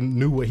clearly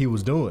knew what he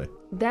was doing.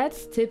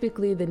 That's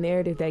typically the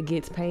narrative that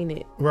gets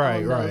painted. Right,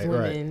 on those right,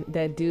 women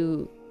that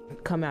do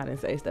come out and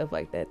say stuff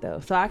like that, though.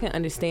 So I can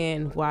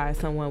understand why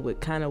someone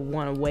would kind of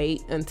want to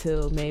wait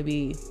until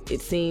maybe it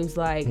seems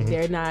like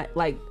they're not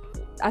like.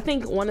 I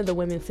think one of the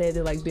women said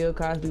that like Bill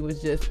Cosby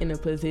was just in a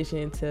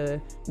position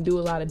to do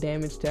a lot of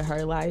damage to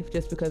her life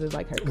just because of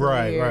like her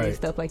career and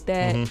stuff like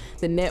that.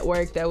 The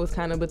network that was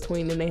kind of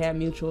between them, they had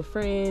mutual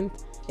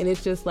friends. And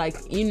it's just like,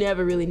 you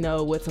never really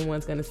know what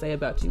someone's going to say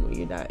about you when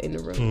you're not in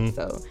the room.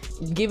 So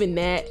given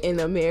that in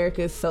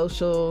America's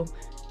social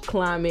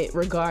climate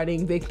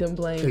regarding victim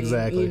blaming,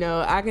 you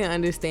know, I can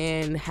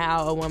understand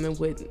how a woman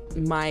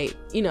might,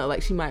 you know,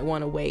 like she might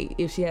want to wait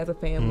if she has a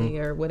family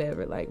or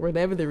whatever, like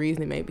whatever the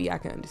reason it may be, I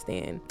can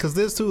understand. Because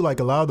this too, like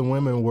a lot of the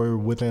women were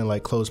within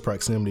like close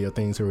proximity of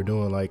things they were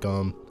doing. Like,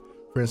 for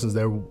instance,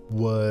 there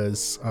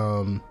was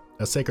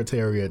a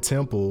secretary at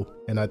Temple,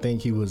 and I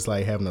think he was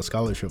like having a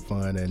scholarship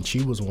fund, and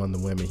she was one of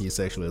the women he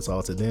sexually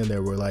assaulted. Then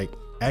there were like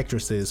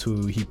actresses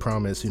who he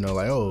promised, you know,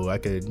 like, oh, I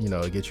could, you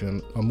know, get you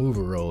in a movie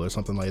role or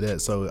something like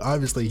that. So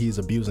obviously he's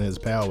abusing his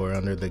power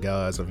under the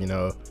guise of, you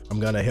know, I'm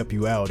gonna help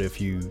you out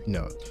if you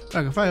know.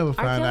 Like if I ever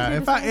find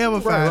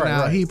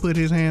out he put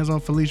his hands on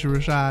Felicia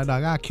Rashad,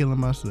 dog, I'll kill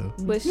him myself.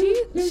 But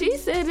she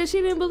said that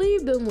she didn't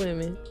believe them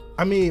women.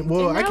 I mean,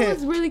 well, and I can't.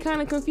 That was really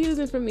kind of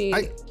confusing for me.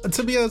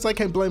 To be honest, I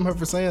can't blame her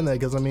for saying that,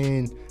 because I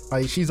mean,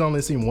 like, she's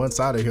only seen one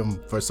side of him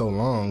for so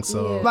long.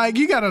 So, like,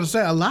 you gotta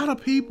understand, a lot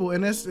of people,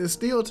 and it's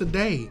still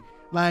today.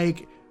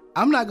 Like,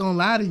 I'm not gonna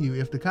lie to you.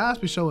 If the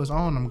Cosby Show is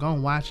on, I'm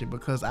gonna watch it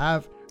because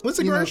it's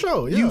a great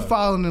show. Yeah. You've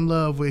fallen in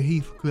love with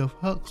Heathcliff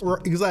Huxtable.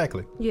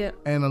 Exactly. Yeah.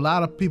 And a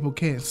lot of people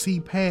can't see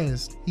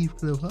past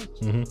Heathcliff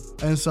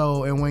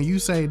Huxtable. And when you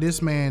say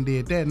this man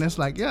did that, and it's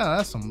like, yeah,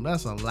 that's a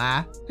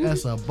lie.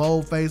 That's a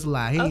bold-faced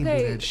lie. He ain't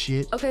do that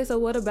shit. Okay, so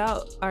what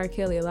about R.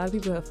 Kelly? A lot of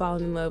people have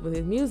fallen in love with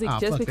his music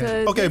just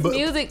because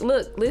music.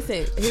 Look,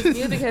 listen, his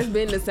music has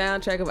been the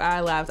soundtrack of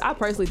our lives. I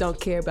personally don't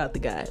care about the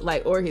guy,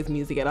 like, or his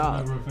music at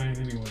all. Never a fan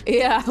anyway.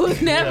 Yeah, I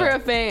was never a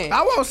fan.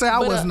 I won't say I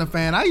wasn't a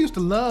fan. I used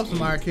to love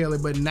some R. Kelly,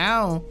 but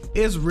now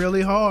it's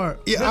really hard.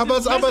 Yeah, I'm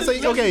about to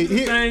say, okay,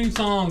 same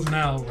songs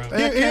now, bro.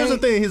 Here's the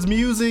thing: his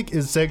music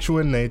is sexual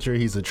in nature.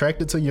 He's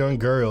attracted to young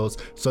girls,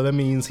 so that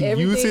means he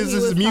uses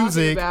his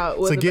music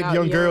to get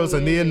young girls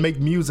and then make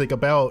music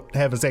about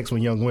having sex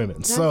with young women.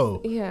 It's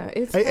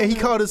and he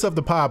called himself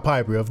the Pied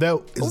Piper. If that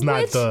is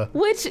not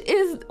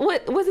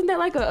wasn't that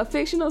like a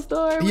fictional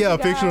story? Yeah, a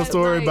fictional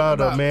story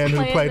about a man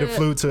who played the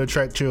flute to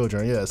attract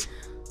children. Yes.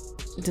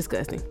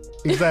 Disgusting.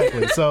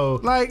 Exactly. So,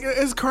 like,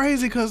 it's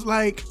crazy because,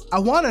 like, I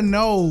want to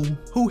know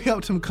who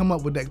helped him come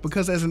up with that,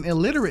 because as an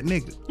illiterate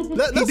nigga,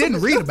 he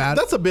didn't read about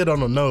it. That's a bit on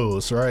the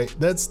nose, right?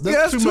 That's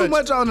too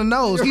much on the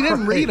nose. He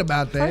didn't read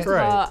about that.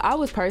 First of all, I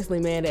was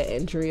personally mad at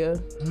Andrea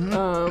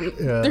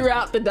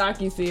throughout the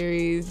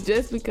docuseries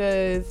just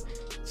because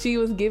she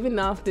was giving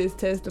off this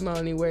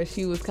testimony where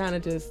she was kind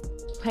of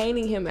just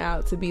painting him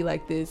out to be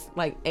like this,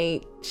 like,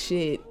 ain't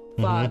shit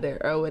father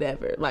or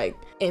whatever, like,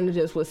 and it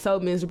just was so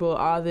miserable,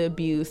 all the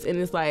abuse. And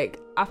it's like,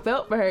 I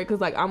felt for her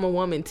because, like, I'm a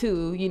woman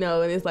too, you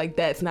know, and it's like,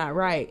 that's not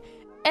right.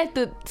 At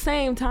the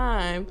same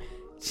time,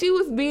 she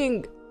was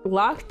being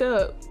locked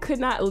up, could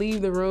not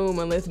leave the room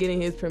unless getting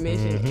his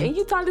permission. And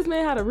you taught this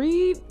man how to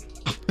read?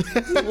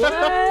 What?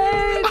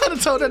 I'd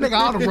have told that nigga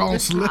all the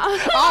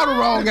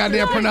wrong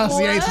goddamn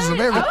pronunciations of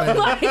everything.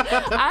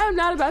 I am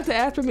not about to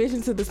ask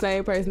permission to the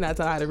same person I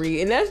taught how to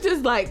read, and that's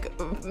just like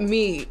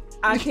me.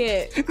 I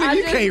can't.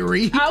 Can't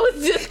read. I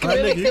was just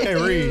really you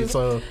can't read,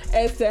 so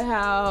as to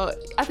how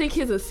I think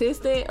his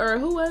assistant, or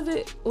who was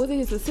it? Was it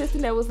his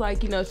assistant that was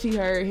like, you know, she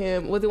heard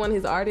him? Was it one of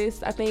his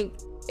artists? I think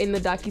in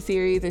the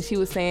docuseries, and she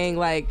was saying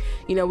like,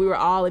 you know, we were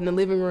all in the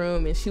living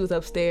room and she was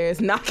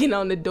upstairs knocking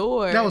on the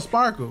door. That was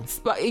Sparkle.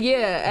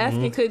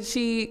 Asking could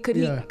she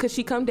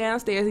come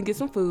downstairs and get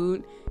some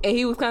food, and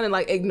he was kind of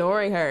like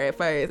ignoring her at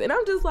first, and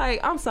I'm just like,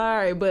 I'm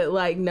sorry, but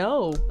like,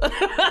 no.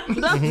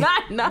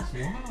 not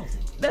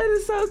that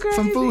is so crazy.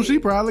 Some food she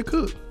probably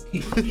cooked.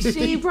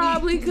 She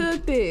probably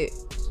cooked it.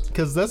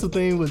 Because that's the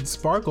thing with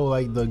Sparkle,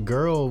 like, the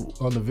girl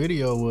on the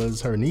video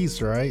was her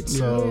niece, right?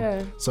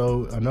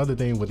 So another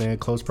thing within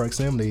close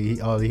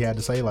proximity, all he had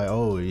to say, like,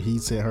 oh,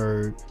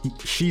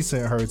 she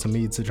sent her to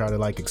me to try to,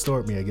 like,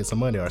 extort me or get some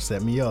money or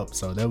set me up.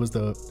 So that was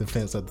the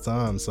defense at the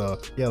time.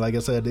 So yeah, like I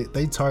said,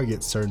 they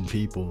target certain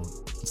people.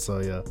 So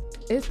yeah,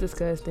 it's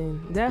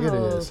disgusting. That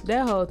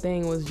whole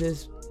thing was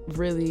just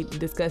really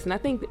disgusting. I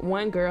think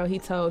one girl, he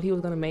told he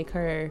was gonna make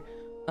her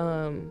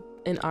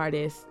an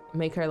artist,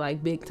 make her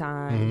like big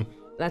time.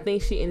 I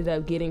think she ended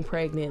up getting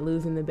pregnant,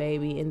 losing the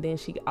baby, and then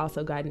she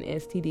also got an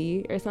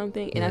STD or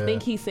something. And I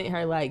think he sent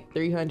her like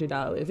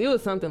 $300. It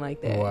was something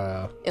like that.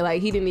 Wow. And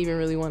like, he didn't even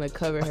really want to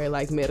cover her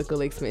like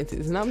medical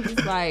expenses. And I'm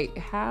just like,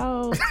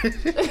 how?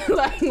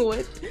 Like,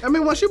 what? I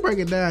mean, once you break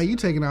it down, you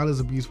taking all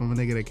this abuse from a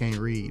nigga that can't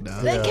read,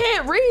 dog. They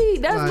can't read.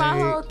 That's my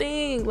whole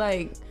thing.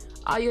 Like,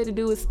 all you had to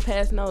do is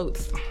pass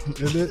notes.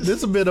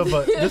 This a bit of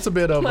a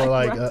bit of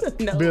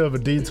a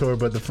detour,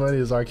 but the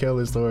funniest R.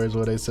 Kelly story is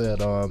what they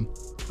said.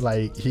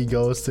 Like, he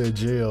goes to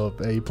jail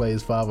and he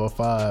plays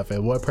 505,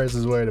 and one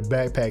person's wearing a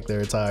backpack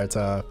their entire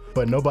time,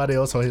 but nobody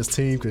else on his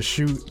team could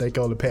shoot. They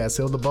can only pass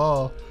him the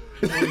ball.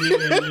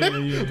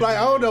 Like,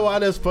 I don't know why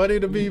that's funny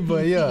to me,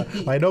 but yeah,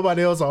 like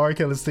nobody else on R.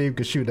 Kelly's team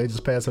could shoot. They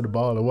just passing the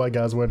ball, and one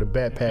guy's wearing a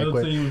backpack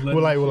with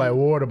like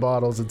water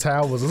bottles and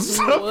towels and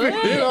stuff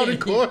on the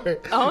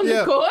court. On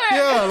the court?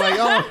 Yeah,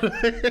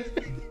 like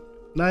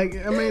Like,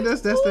 I mean,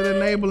 that's the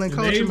enabling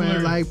culture,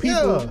 man. Like,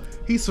 people,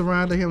 he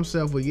surrounded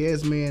himself with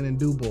yes men and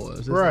do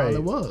boys. That's all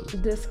it was.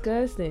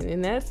 Disgusting,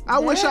 and that's. I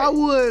wish I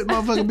would,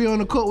 motherfucker, be on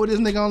the court with this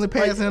nigga only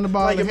passing him the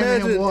ball and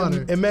him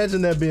water.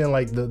 Imagine that being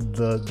like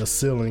the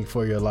ceiling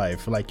for your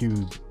life. Like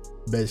you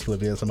basically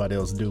being somebody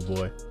else's do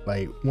boy.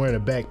 Like wearing a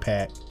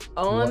backpack.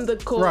 On the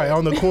court. Right,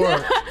 on the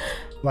court.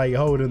 Like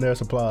holding their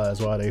supplies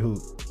while they hoop.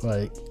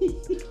 Like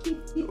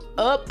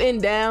up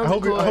and down. I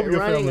hope your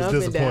family's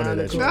disappointed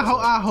at you.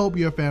 I hope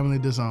your family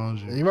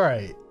disowns you.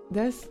 Right.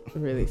 That's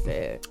really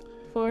sad.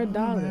 For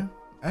 $1.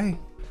 Hey,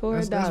 for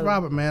 $1. That's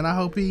Robert, man. I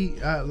hope he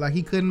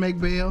couldn't make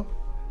bail.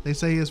 They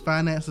say his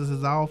finances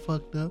is all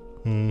fucked up.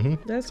 Mm-hmm.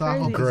 That's so crazy.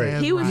 I hope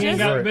great. He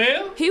got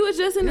bail? He was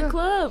just in the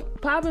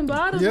club popping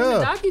bottles when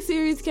the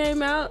docuseries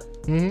came out.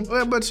 Mm-hmm.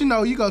 Well, but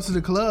you go to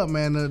the club,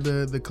 man.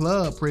 The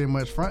club pretty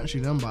much fronts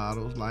you them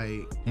bottles,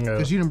 like,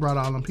 because you done brought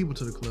all them people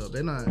to the club.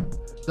 They're not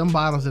them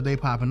bottles that they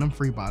popping, them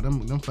free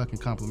bottles, them fucking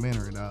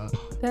complimentary, dog.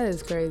 That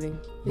is crazy.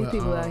 These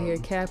people out here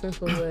capping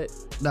for what?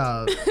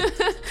 Dog.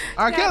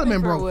 R. Kelly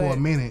been broke for a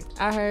minute.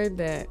 I heard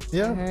that.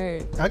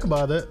 Yeah, I could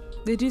buy that.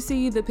 Did you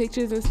see the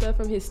pictures and stuff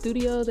from his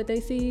studio that they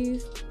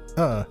seized?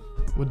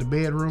 With the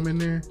bedroom in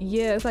there?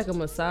 Yeah, it's like a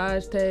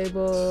massage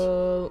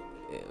table.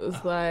 It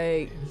was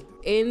like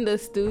in the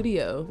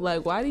studio.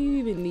 Like, why do you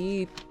even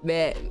need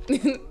that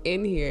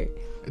in here?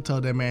 They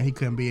told that man he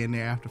couldn't be in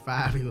there after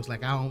 5. He was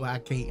like, I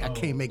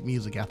can't make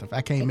music after 5.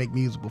 I can't make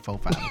music before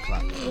 5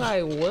 o'clock.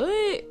 Like,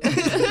 what?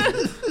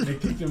 They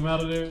kicked him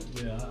out of there?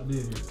 Yeah, I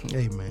did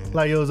hear. Hey, man.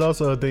 Like, it was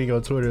also a thing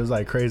on Twitter. It was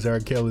like crazy R.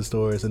 Kelly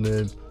stories, and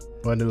then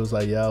one dude was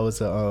like, I was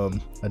a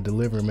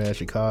delivery man in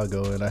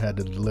Chicago, and I had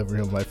to deliver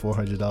him like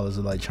 $400 of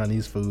like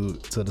Chinese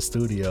food to the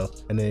studio.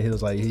 And then he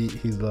was like, he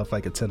left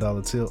like a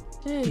 $10 tip.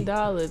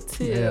 $10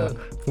 tip. Yeah.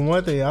 For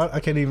one thing, I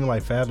can't even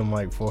like fathom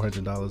like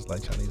 $400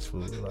 like Chinese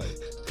food,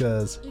 like,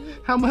 cause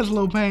how much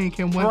Lil Pain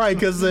can one? Right,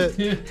 cause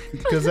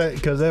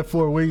that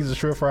 4 weeks of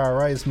shrimp fried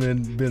rice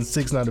been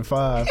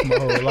 $6.95 my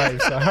whole life.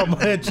 So how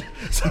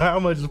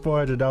much is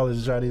 $400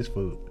 of Chinese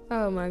food?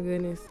 Oh my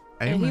goodness.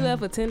 Hey, and man. he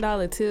left a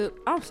 $10 tip.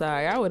 I'm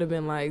sorry, I would have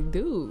been like,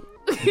 dude.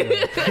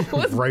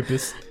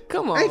 Rapist.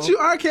 Come on. Ain't you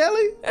R.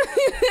 Kelly?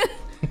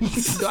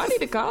 Do I need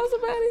to call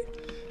somebody?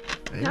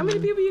 Hey, How many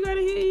people you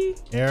gotta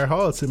hit? Aaron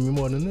Hall sent me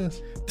more than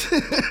this.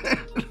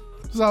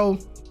 So,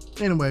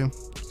 anyway,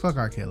 fuck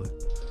R. Kelly.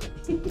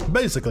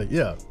 Basically,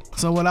 yeah.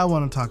 So what I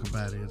want to talk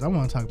about is, I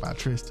want to talk about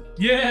Tristan.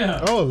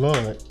 Yeah. Oh,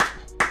 Lord.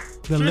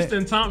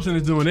 Tristan Thompson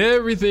is doing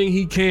everything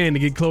he can to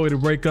get Chloe to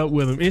break up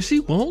with him, and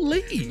she won't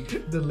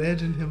leave. The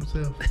legend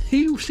himself.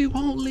 She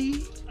won't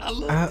leave. I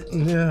love it.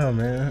 Yeah,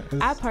 man.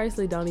 I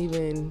personally don't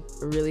even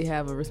really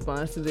have a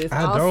response to this.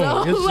 I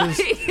also. don't. It's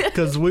just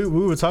because we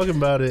were talking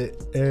about it,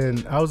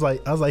 and I was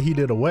like, he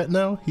did a wet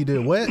now. He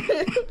did wet.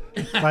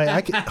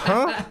 Like,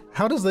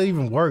 How does that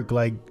even work?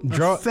 Like,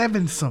 draw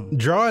 7-some.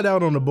 Draw it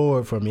out on the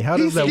board for me. How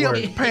does that work?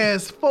 He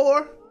past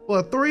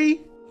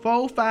 3,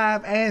 4,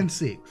 5, and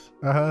 6.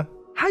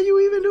 How you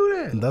even do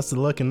that? That's the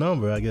lucky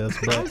number, I guess.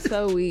 I'm But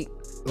so weak.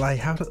 like,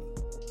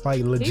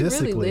 logistically,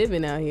 He really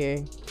living out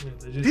here.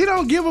 He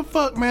don't give a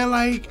fuck, man.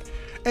 Like,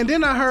 and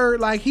then I heard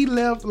like he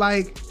left.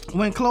 Like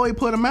when Chloe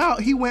put him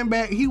out, he went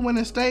back. He went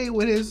and stayed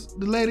with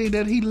the lady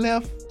that he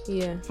left.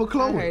 Yeah. For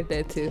Chloe. I heard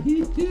that too.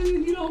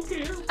 You don't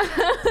care.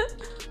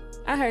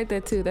 I heard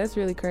that too. That's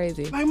really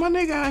crazy. Like my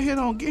nigga out here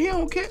he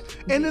don't care.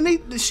 And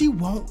then she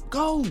won't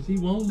go. She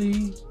won't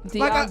leave. Do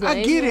Like y'all I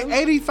blame get him?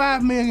 it.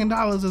 $85 million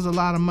is a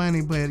lot of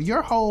money, but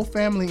your whole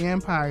family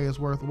empire is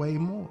worth way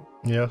more.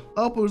 yeah.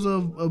 Upwards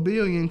of $1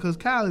 billion, because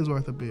Kylie's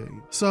worth $1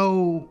 billion.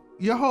 So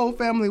your whole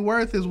family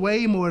worth is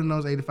way more than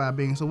those $85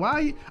 billion. So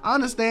I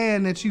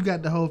understand that you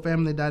got the whole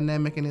family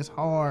dynamic, and it's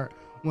hard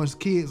once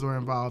kids are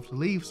involved to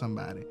leave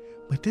somebody.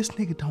 But this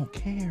nigga don't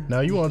care.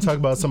 Now you want to talk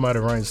about somebody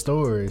writing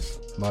stories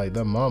like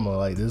that mama,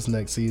 like this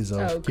next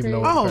season. Keeping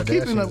Up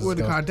with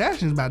the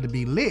Kardashians about to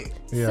be lit.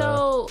 Yeah.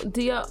 So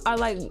do y'all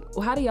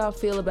how do y'all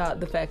feel about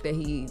the fact that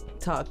he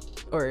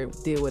talked or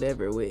did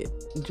whatever with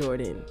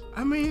Jordan?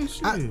 I mean,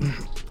 shit.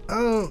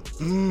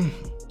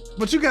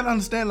 But you gotta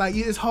understand, like,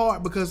 it's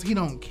hard because he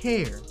don't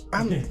care.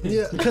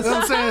 Yeah, because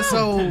I'm saying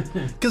so.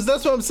 Because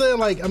that's what I'm saying.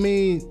 Like, I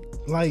mean,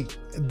 like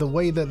the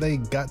way that they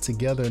got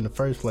together in the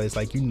first place,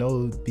 like, you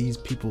know these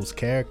people's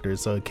characters.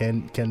 So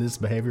can this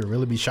behavior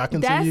really be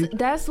shocking to you?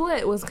 That's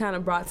what was kind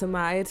of brought to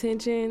my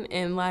attention,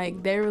 and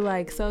like they were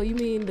like, so you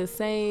mean the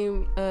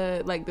same,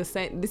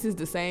 this is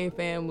the same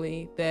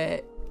family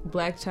that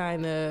Black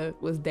China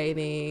was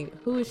dating.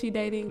 Who was she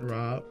dating?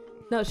 Rob.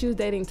 No, she was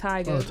dating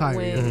Tyga, Tyga,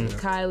 when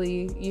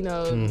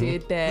Kylie,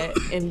 did that.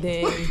 And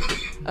then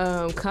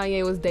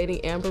Kanye was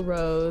dating Amber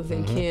Rose,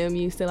 and Kim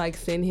used to like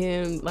send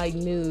him like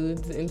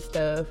nudes and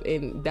stuff,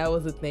 and that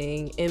was a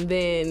thing. And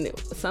then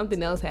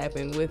something else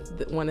happened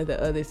with one of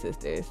the other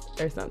sisters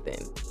or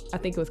something. I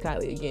think it was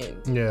Kylie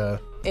again. Yeah.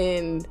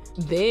 And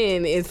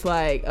then it's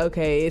like,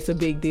 okay, it's a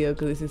big deal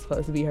because this is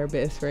supposed to be her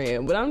best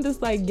friend. But I'm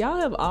just like, y'all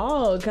have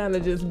all kind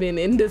of just been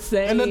in the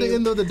same. And at the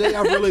end of the day,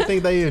 I really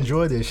think they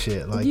enjoy this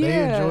shit. Like,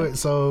 they enjoy it.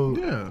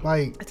 So,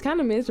 like, it's kind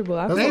of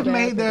miserable. They've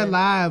made their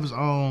lives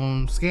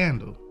on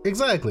Scandal.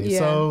 Exactly. Yeah.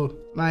 So,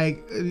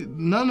 like,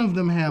 none of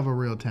them have a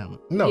real talent.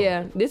 No.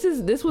 Yeah, this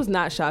was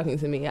not shocking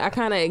to me. I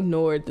kind of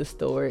ignored the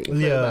story for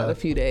about a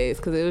few days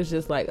because it was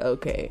just like,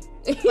 okay.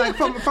 Like,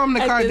 from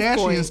the At this Kardashian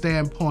point.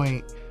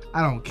 standpoint,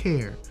 I don't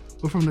care.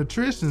 But from the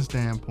Tristan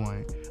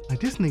standpoint, like,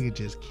 this nigga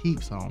just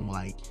keeps on,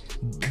 like,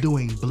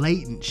 doing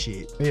blatant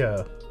shit.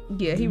 Yeah.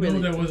 Yeah, he You really.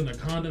 know there wasn't a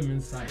condom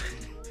in sight.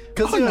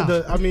 Because,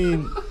 I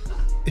mean,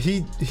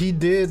 he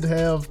did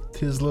have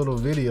his little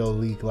video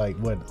leak, like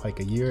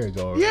a year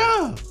ago. Right?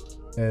 Yeah.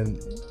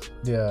 And,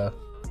 yeah.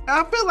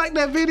 I feel like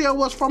that video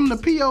was from the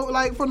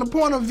from the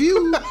point of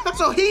view.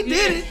 So he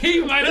did it.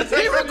 He might have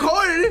He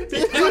recorded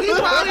it. So he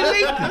probably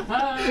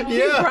leaked it.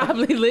 Yeah.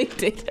 Probably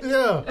leaked it.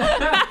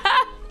 Yeah.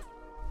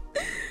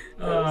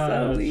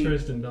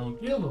 Tristan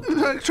don't give a fuck.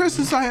 Like,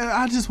 Tristan's like,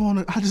 I just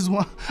want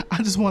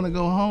to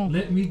go home.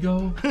 Let me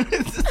go.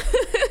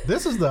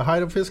 This is the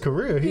height of his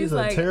career. He's a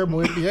like, terrible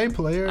NBA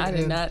player. I did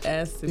and- not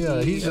ask to Yeah,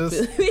 be. he's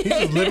just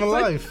living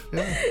life.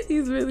 Yeah.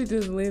 He's really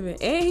just living,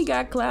 and he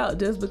got clout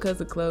just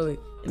because of Khloe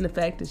and the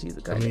fact that she's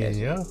a I mean, Kardashian.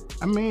 yeah.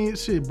 I mean,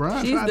 shit,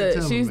 Brian She's tried to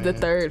tell she's him, the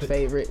man. third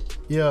favorite.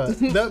 Yeah,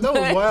 that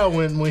was wild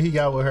when he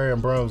got with her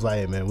and Bron was like,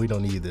 hey, man, we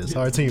don't need this.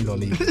 Our team don't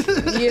need this.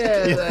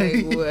 Yeah,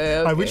 like,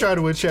 well, Like, we okay. try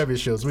to win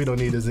championships. We don't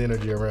need this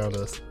energy around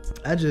us.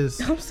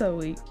 I'm so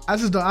weak. I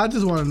just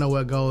want to know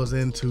what goes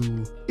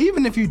into,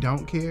 even if you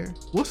don't care,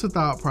 what's the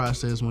thought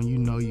process when you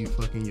know you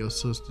fucking your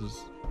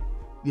sister's,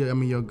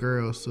 your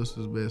girl's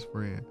sister's best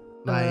friend?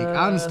 Like,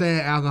 I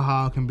understand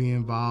alcohol can be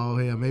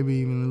involved. Hell, maybe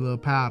even a little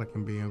powder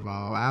can be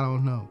involved. I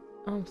don't know.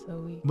 I'm so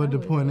weak. But I the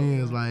would point hope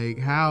is, not. like,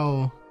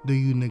 how do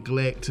you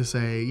neglect to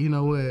say, you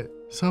know what?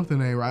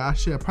 Something ain't right.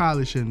 I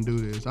probably shouldn't do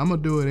this. I'm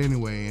gonna do it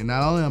anyway. And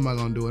not only am I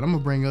gonna do it, I'm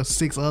gonna bring us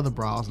 6 other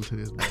bras into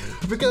this bed.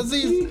 Because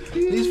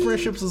these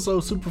friendships are so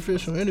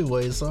superficial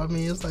anyway. So, I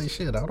mean, it's like,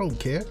 shit, I don't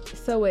care.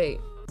 So wait,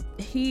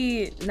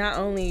 he not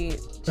only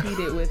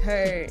cheated with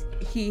her,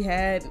 he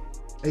had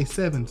A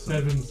 7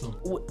 7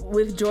 something.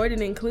 with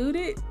Jordan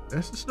included.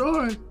 That's the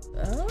story.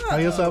 Oh,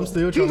 I guess I'm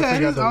still He trying to had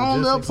figure his out the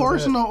own little logistics of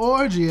portion that. of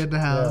orgy at the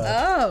house.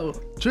 oh.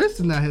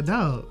 Tristan out here,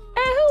 dog.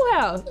 At who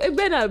house? It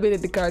better not have been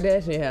at the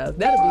Kardashian house.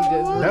 That'd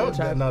be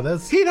just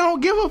That's He don't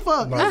give a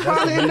fuck. No, He's that's-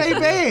 probably in their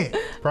bed.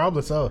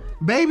 probably so.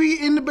 Baby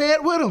in the bed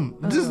with him.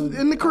 Just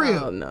in the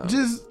crib. oh, no.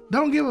 Just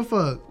don't give a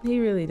fuck. He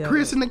really don't.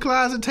 Chris in the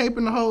closet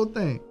taping the whole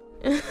thing.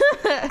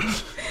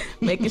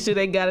 Making sure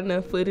they got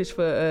enough footage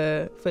for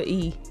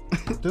E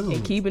This and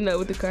is, keeping up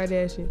with the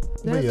Kardashians.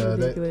 but That's yeah,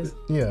 ridiculous.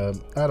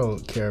 I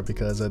don't care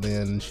because at the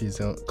end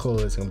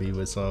Khloe's gonna be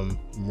with some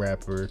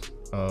rapper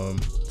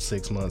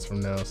 6 months from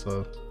now,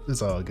 so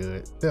it's all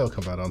good. They'll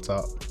come out on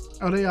top.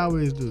 Oh, they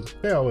always do.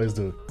 They always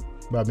do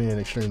by being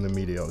extremely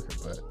mediocre,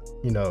 but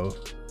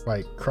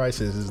like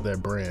Crisis is their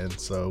brand,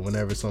 so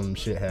whenever some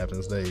shit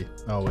happens, they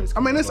always. I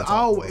mean, come out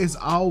on top. it's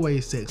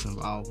always sex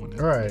involved with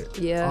it. Right.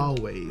 Yeah.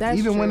 Always. That's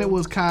Even when true. it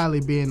was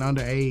Kylie being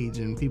underage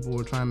and people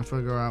were trying to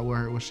figure out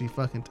was she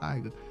fucking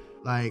Tiger,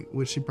 like,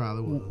 which she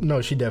probably was.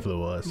 No, she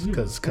definitely was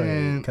because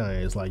And-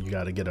 Kanye is like, you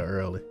got to get her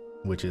early,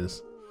 which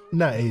is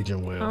not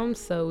aging well. I'm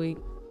so weak.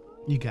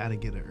 You gotta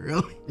get her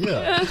early.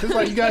 Yeah, it's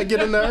like you gotta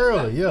get in there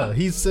early. Yeah,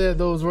 he said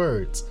those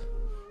words,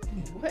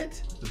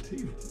 What?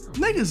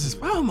 Niggas is,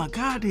 oh my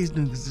God, these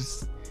niggas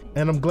is,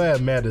 and I'm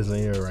glad Matt isn't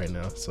here right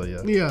now. So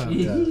yeah,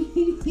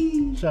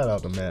 yeah. shout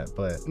out to Matt,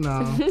 but No.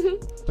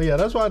 yeah,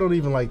 that's why I don't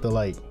even like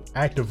to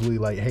actively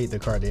hate the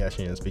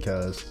Kardashians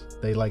because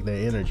they like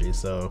their energy.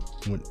 So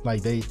when,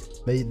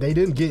 they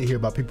didn't get here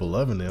by people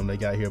loving them. They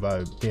got here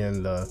by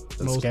being the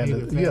Most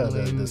hated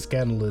family. the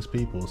scandalous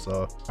people.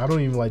 So I don't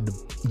even like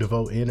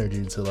devote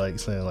energy to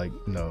saying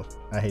no,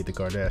 I hate the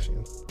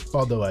Kardashians.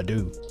 Although I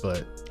do,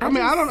 but I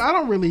mean, I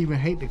don't really even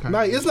hate the Kardashians. no,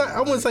 it's not. I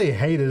wouldn't say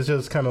hate. It's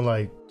just kind of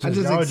like I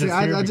y'all just here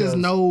I just because-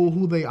 know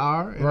who they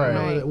are and I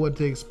know Right. what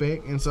to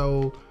expect. And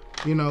so,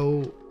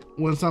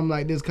 when something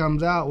like this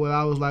comes out, well,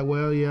 I was like,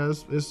 well, yeah,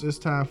 it's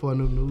time for a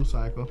new news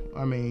cycle.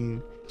 I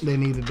mean, they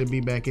needed to be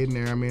back in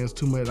there. I mean, it's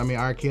too much. I mean,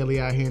 R. Kelly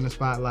out here in the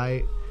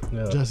spotlight,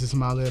 Yeah. Jussie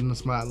Smollett in the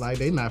spotlight.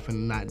 They not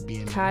finna not be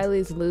in there.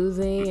 Kylie's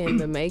losing in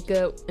the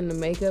makeup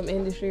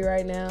industry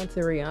right now to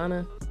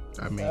Rihanna.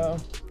 I mean, So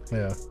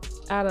Yeah.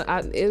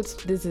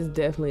 this is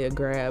definitely a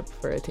grab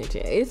for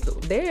attention. I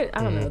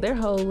don't know,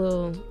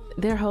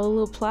 their whole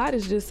little plot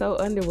is just so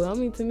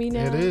underwhelming to me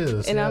now. It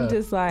is, and I'm yeah.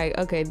 just like,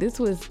 okay, this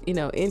was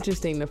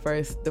interesting the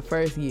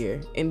first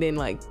year, and then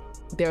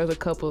there was a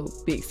couple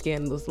big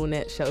scandals when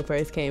that show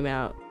first came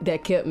out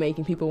that kept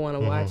making people want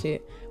to watch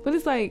it. But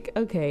it's like,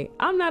 okay,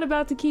 I'm not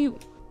about to keep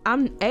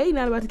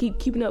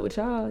keeping up with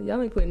y'all.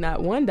 Y'all ain't putting not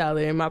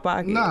 $1 in my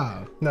pocket.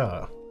 nah.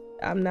 No.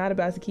 I'm not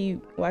about to keep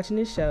watching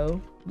this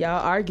show.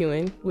 Y'all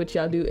arguing, which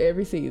y'all do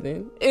every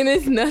season, and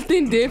it's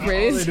nothing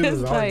different. All It's they do is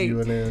just argue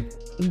like and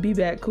then be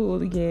back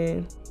cool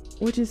again,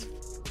 which is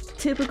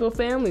typical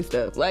family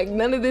stuff. Like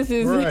none of this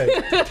is Right.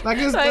 Like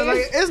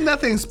it's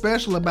nothing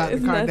special about the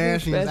It's nothing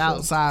Kardashians special.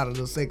 outside of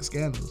the sex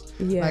scandals.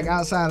 Yeah. Like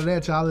outside of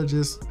that, y'all are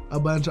just a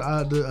bunch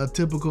of a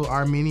typical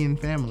Armenian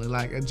family.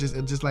 Like it's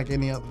just like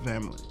any other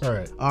family. All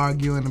right.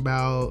 Arguing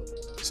about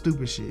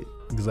stupid shit.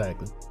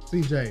 Exactly.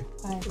 CJ.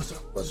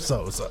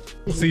 So what's up?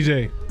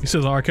 CJ, you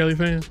still an R. Kelly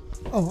fan?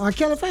 Oh, R.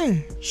 Kelly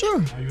fan?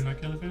 Sure, Are you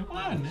not Kelly fan?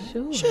 Why,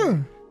 man?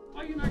 sure.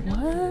 Why you not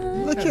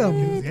Kelly? Look here,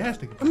 man.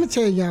 Enthusiastic. Let me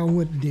tell y'all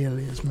what the deal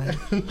is, man.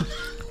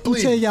 Let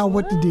me tell y'all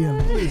what the deal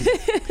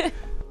is.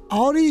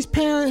 All these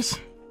parents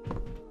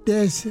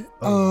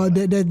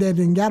that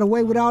done got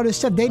away with all this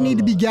stuff, they need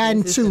to be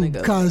guided This is too. gonna go.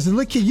 Because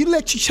look here, you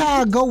let your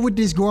child go with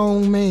this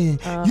grown man.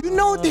 You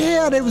know what the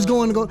hell they was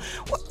going to go.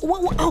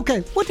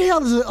 Okay, what the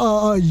hell is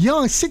a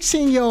young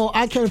 16-year-old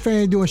R. Kelly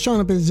fan doing showing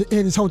up at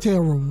his hotel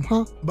room,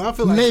 huh? But I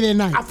feel like Late at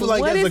night. I feel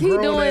like What as a is he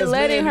grown doing ass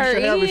letting man, her you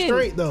should have in?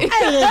 restraint though.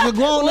 Hey, as a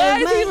grown Why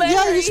ass is he man, letting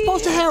yeah, her you're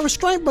supposed to in? have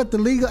restraint, but the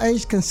legal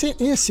age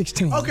consent is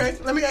 16. Okay,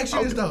 let me ask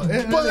you this though.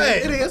 But-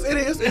 It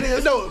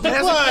is. No,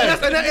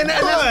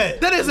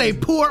 That is a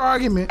poor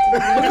argument.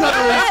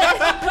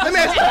 Let me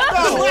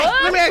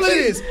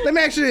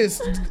ask you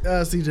this,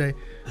 CJ.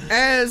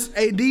 As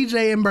a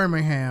DJ in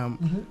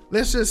Birmingham,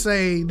 let's just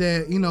say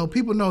that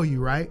people know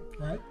you, right?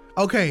 Right.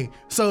 Okay,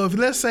 so if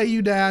let's say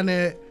you down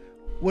at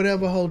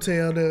whatever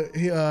hotel that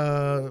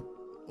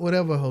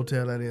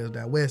is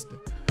down Weston,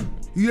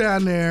 you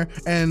down there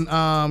and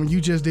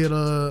you just did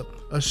a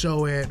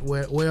show at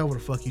wherever the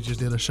fuck you just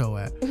did a show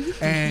at,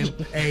 and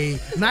a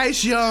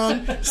nice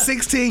young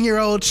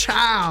 16-year-old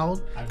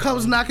child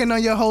comes knocking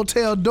on your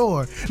hotel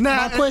door.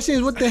 Now, My question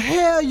is, what the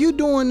hell you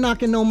doing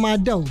knocking on my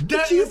door?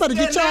 You better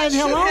get your ass the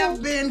hell That should on.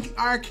 have been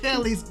R.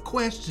 Kelly's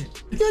question.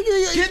 Yeah.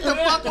 Get the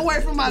fuck away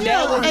from my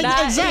That door. was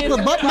not Exactly,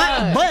 his but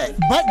crime.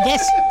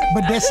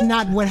 that's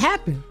not what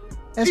happened.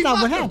 That's He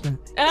not what fucked him. happened.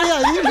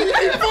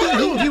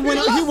 Yeah, he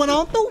went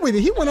on through with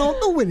it.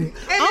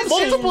 And I'm it's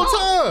multiple his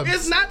fault. times.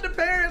 It's not the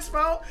parents'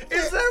 fault.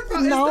 It's their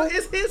fault. No.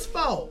 It's his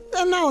fault.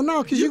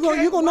 No, because you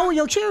can't gonna know when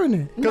your children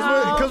is.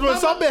 Because when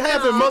something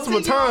happens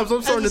multiple times,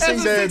 I'm starting to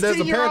think that there's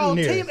a pattern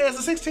here.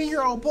 As a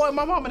 16-year-old boy,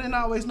 my mama didn't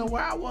always know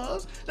where I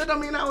was. That don't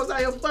mean I was out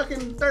here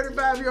fucking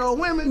 35-year-old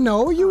women.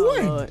 No, you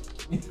Lord.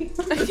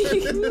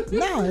 weren't.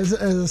 No, as a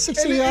And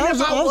 16-year-old,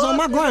 if I was on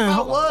my If I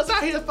grind. was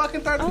out here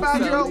fucking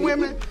 35-year-old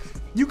women,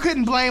 you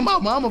couldn't blame my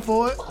mama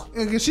for it.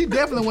 Because she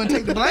definitely wouldn't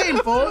take the blame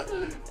for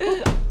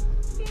it.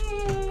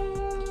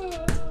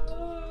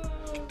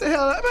 Get the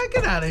hell out, man,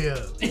 get out of here.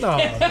 No,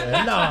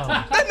 man, no.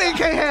 That nigga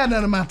can't have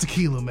none of my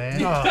tequila,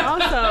 man.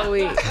 I'm so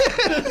weak.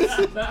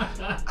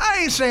 I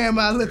ain't sharing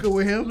my liquor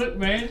with him. Look,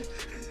 man,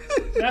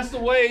 that's the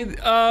way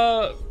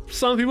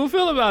some people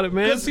feel about it,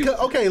 man.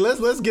 Okay,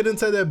 let's get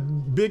into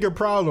that bigger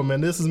problem,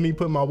 and this is me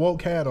putting my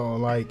woke hat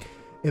on. Like,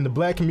 in the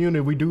black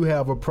community, we do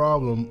have a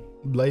problem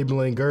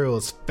labeling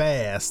girls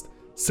fast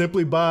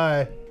simply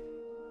by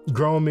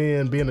grown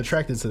men being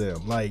attracted to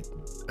them. Like,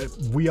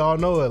 we all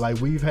know it. Like,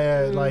 we've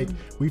had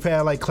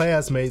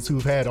classmates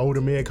who've had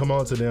older men come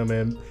on to them,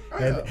 and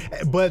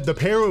but the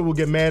parent will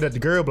get mad at the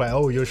girl, like,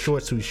 oh, your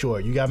short's too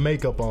short, you got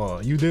makeup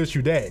on, you this,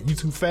 you that, you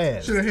too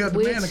fast. Should have held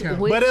the man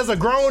accountable. But as a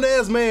grown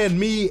ass man,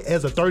 me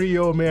as a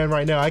 30-year-old man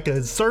right now, I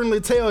can certainly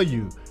tell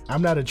you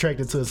I'm not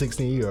attracted to a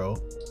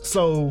 16-year-old.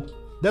 So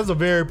that's a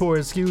very poor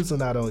excuse,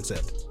 and I don't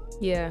accept it.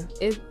 Yeah,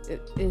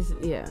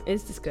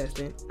 it's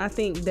disgusting. I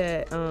think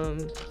that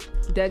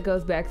that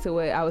goes back to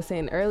what I was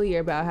saying earlier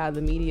about how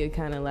the media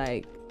kind of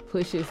like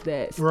pushes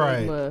that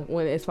stigma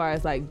when, as far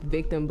as like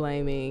victim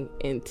blaming,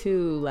 and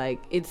two, like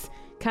it's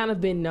kind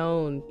of been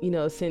known,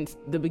 since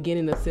the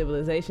beginning of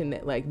civilization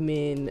that like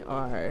men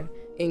are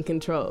in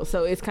control.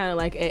 So it's kind of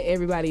like at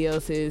everybody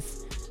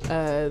else's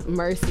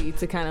mercy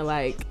to kind of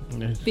like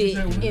fit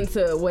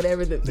into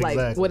whatever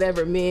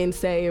whatever men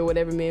say or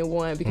whatever men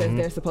want, because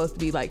they're supposed to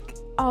be like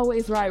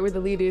always right, we're the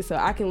leaders, so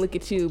I can look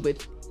at you,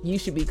 but you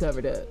should be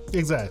covered up.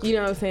 Exactly. You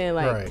know what I'm saying?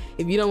 Like, Right.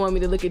 if you don't want me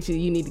to look at you,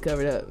 you need to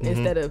cover it up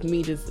instead of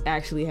me just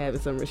actually having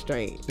some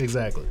restraint.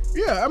 Exactly.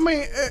 Yeah, I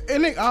mean,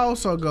 and it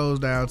also goes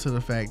down to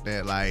the fact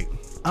that, like,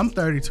 I'm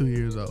 32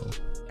 years old,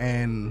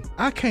 and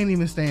I can't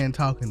even stand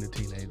talking to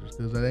teenagers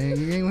because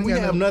We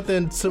have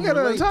nothing to we got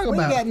nothing relate. to talk We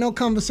about. got no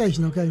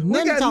conversation, okay? We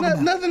Nothing to got talk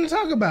about. nothing to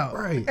talk about.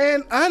 Right.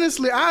 And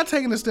honestly, I'll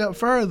take it a step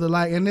further.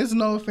 Like, and this is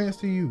no offense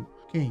to you,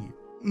 Ken.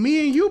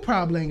 Me and you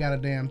probably ain't got a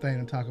damn thing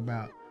to talk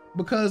about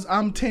because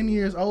I'm 10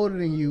 years older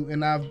than you,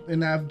 and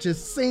I've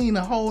just seen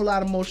a whole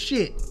lot of more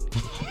shit.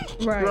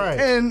 Right.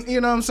 And you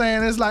know what I'm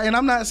saying? It's like, and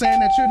I'm not saying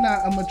that you're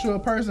not a mature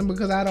person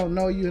because I don't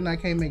know you and I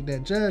can't make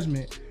that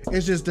judgment.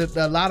 It's just that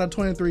a lot of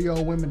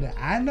 23-year-old women that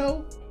I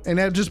know, and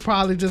that's just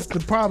probably just the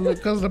problem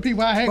because of the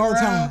people I hang Roll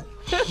around.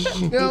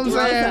 You know what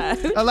I'm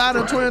saying? A lot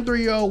of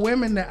 23-year-old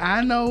women that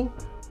I know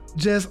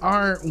just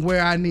aren't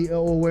where I need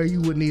or where you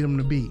would need them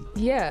to be.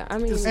 Yeah, I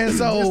mean, And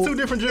so It's two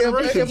different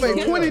generations, If a so,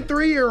 yeah.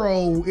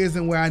 23-year-old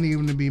isn't where I need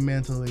him to be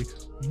mentally,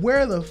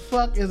 where the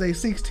fuck is a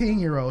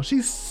 16-year-old?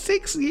 She's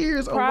 6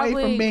 years away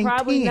from being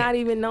 10. Not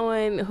even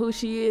knowing who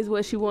she is,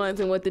 what she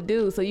wants, and what to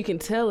do, so you can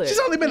tell her. She's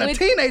only been a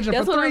teenager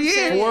for 3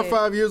 years. 4 or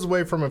 5 years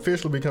away from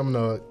officially becoming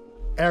a,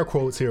 air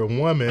quotes here,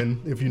 woman,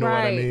 if you know what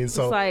I mean.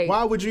 So like,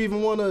 why would you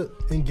even want to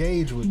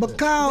engage with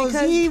because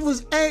he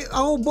was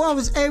old boy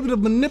was able to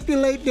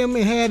manipulate them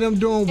and had them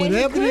doing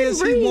whatever it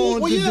is he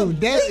wanted to do.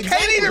 That's he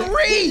can't even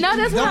read. No,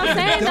 that's what I'm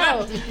saying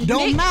though.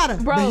 Don't matter.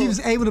 Bro. But he was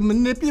able to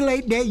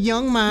manipulate that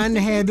young mind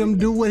and had them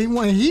do what he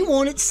wanted. He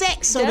wanted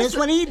sex, so that's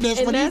what he did.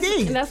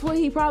 And that's what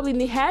he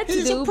probably had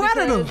to do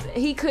because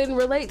he couldn't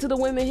relate to the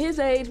women his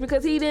age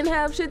because he didn't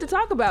have shit to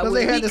talk about. Because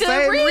they had the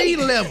same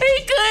reading level.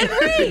 He couldn't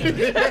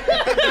read.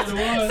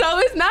 So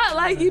it's not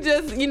like you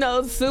just,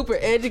 super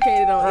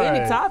educated on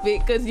any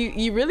topic because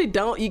you really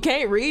don't. You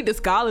can't read the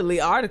scholarly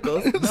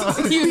articles.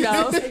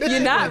 You're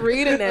not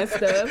reading that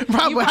stuff.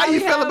 Robert, how you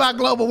feel about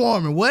global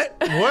warming? What?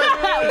 What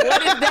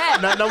is that?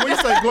 Now when you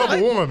say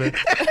global warming.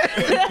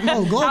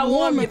 Global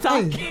warming.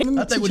 Hey,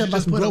 I think we should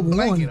just put a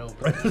blanket over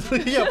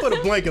it. Yeah, put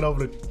a blanket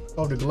over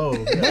the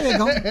globe. There you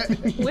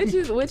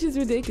go. Which is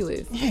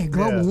ridiculous. Yeah,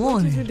 global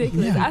warming. Which is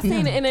ridiculous. I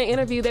seen it in an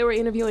interview. They were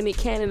interviewing Nick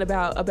Cannon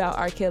about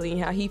R. Kelly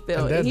and how he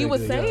felt. And he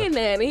was saying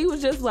that. And he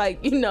was just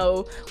like,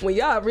 when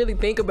y'all really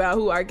think about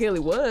who R. Kelly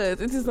was,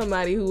 this is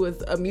somebody who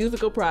was a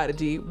musical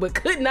prodigy, but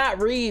could not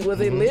read, was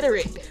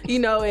illiterate,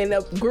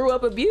 and grew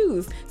up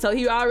abused. So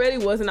he already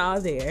wasn't all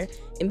there.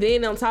 And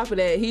then on top of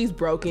that, he's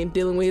broken,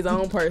 dealing with his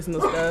own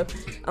personal stuff.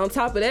 On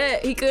top of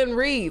that, he couldn't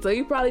read. So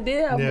he probably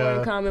did have more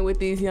in common with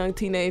these young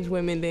teenage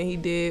women than he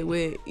did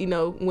with,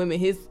 women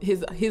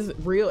his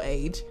real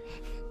age.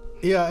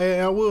 Yeah,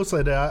 and I will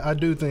say that I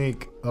do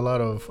think a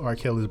lot of R.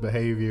 Kelly's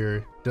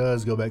behavior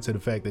does go back to the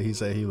fact that he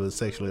said he was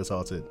sexually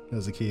assaulted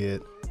as a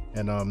kid.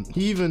 And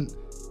he even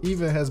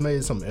has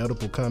made some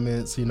edible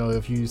comments.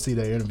 If you see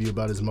that interview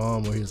about his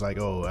mom where he's like,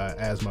 oh, I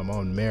asked my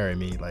mom to marry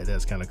me, like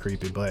that's kind of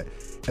creepy. But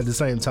at the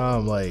same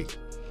time, like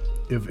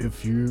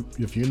if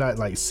you're not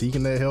like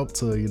seeking that help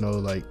to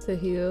to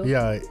heal,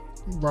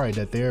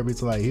 that therapy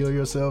to like heal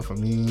yourself, I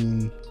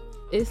mean,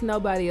 it's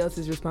nobody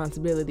else's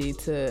responsibility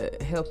to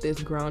help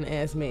this grown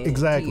ass man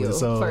heal,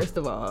 so first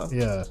of all,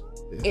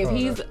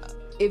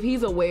 if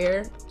he's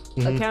aware,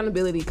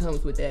 accountability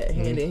comes with that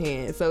hand in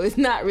hand. So it's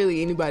not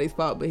really anybody's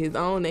fault but his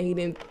own that he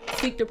didn't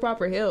seek the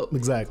proper help.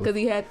 Exactly. Because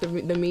he had the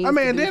means. I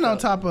mean, and then on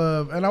top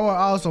of, and I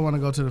also want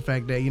to go to the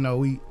fact that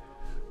we,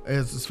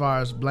 as far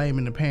as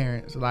blaming the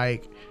parents,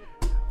 like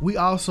we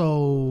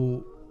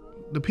also,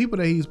 the people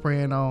that he's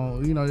preying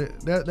on,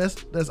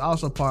 that's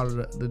also part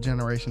of the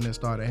generation that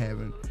started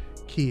having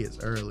kids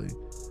early,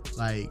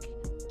 like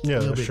a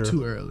little bit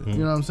too early. You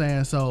know what I'm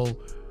saying? So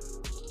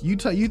you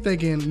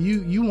thinking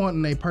you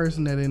wanting a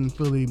person that isn't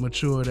fully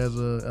matured as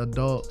an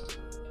adult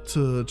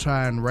to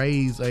try and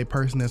raise a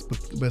person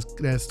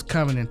that's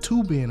coming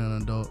into being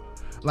an adult.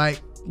 Like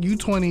you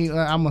 20,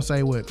 I'm gonna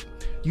say what,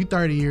 you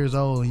 30 years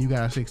old and you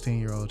got a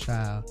 16-year-old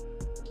child,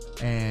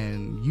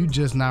 and you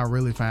just not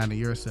really finding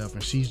yourself,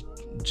 and she's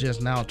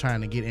just now trying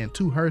to get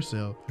into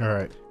herself. All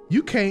right,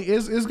 you can't.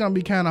 It's gonna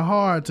be kind of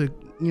hard to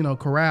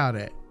corral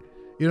that.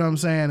 You know what I'm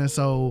saying? And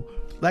so,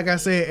 like I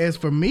said, as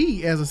for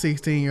me as a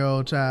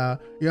 16-year-old child,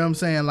 you know what I'm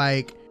saying?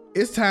 Like,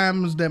 it's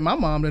times that my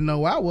mom didn't know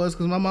where I was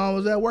because my mom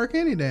was at work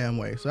any damn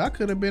way. So I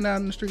could have been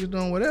out in the streets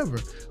doing whatever.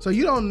 So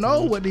you don't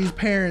know what these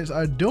parents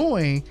are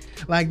doing.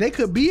 Like, they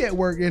could be at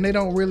work and they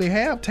don't really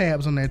have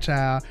tabs on their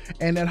child.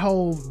 And that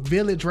whole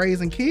village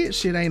raising kids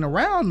shit ain't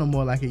around no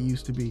more like it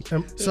used to be.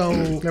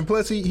 And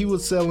plus he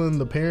was selling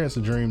the parents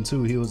a dream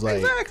too. He was like,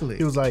 exactly.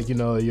 He was like,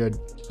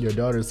 your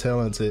daughter's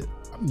talented.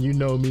 You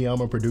know me,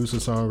 I'm a producer,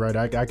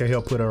 songwriter. I can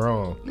help put her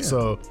on. Yeah.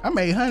 So I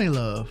made Honey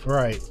Love.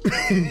 Right.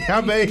 I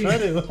made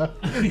Honey Love.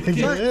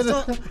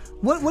 So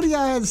what do y'all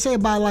have to say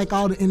about like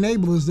all the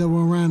enablers that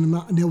were around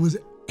them that was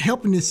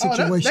helping this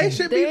situation? They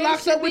should be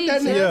locked up with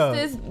that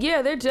nigga.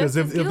 Yeah, they're just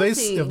as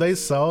guilty. If they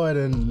saw it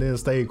and then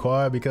stayed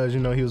quiet because he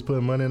was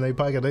putting money in their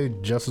pocket, they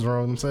just as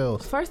wrong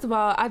themselves. First of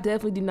all, I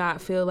definitely do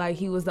not feel like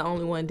he was the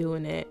only one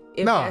doing that.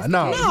 No. He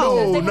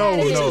was the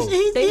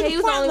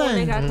only one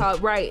that got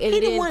caught, right? And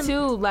then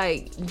too,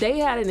 like they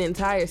had an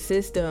entire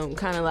system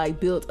kind of like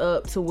built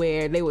up to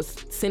where they was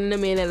sending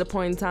them in at a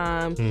point in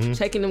time,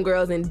 checking them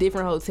girls in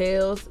different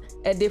hotels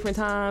at different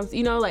times,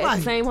 like at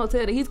the same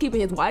hotel that he's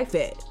keeping his wife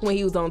at when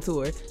he was on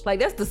tour. Like,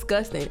 that's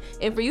disgusting.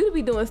 And for you to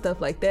be doing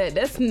stuff like that,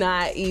 that's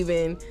not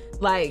even,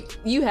 like,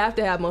 you have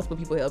to have multiple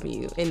people helping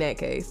you in that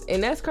case.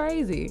 And that's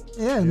crazy.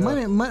 Yeah.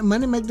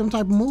 Money make them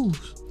type of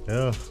moves.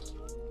 Yeah.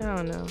 I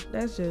don't know.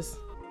 That's just,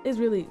 it's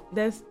really,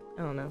 that's,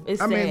 I don't know. It's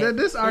sad. I mean,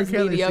 this R.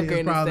 Kelly shit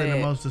is probably sad.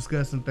 The most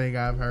disgusting thing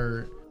I've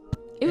heard.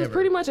 It was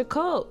pretty much a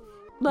cult.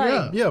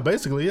 Like, yeah,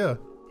 basically, yeah.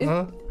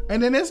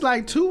 And then it's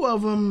like two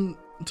of them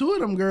two of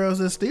them girls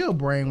is still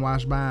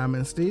brainwashed by him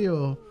and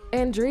still.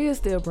 Andrea's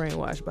still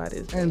brainwashed by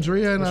this.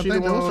 Andrea and I She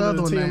think the there one was the on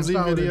other the one named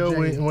TMZ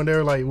video when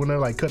they're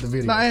like cut the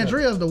video. No,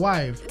 Andrea's the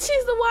wife.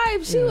 She's the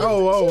wife. She was, she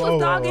was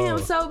dogging him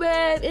so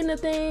bad in the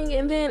thing,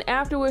 and then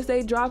afterwards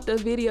they dropped a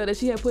video that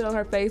she had put on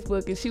her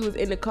Facebook, and she was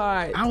in the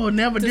car. I will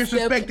never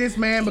disrespect this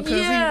man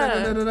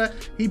because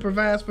he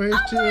provides for his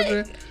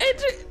children.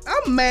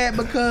 I'm mad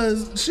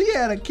because she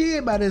had a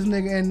kid by this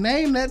nigga and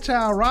named that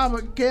child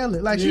Robert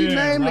Kelly. Like she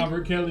named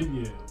Robert Kelly.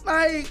 Yeah.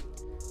 Like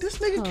this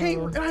nigga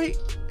can't like.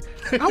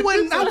 I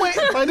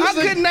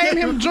couldn't name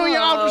him Junior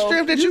off the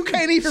strip that you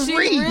can't even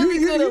read. She really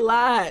could have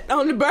lied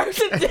on the birth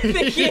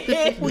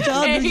certificate,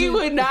 and he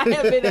would not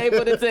have been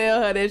able to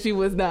tell her that she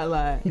was not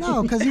lying.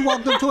 No, because he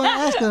walked up to her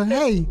and asked her,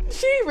 "Hey."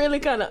 She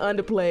really kind of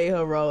underplayed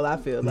her role. I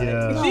feel like.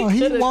 Yeah. No,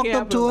 he walked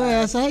up to her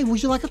and said, "Hey,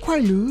 would you like a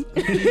Quaalude?"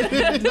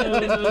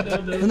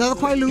 Another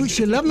Quaalude.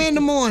 She left me in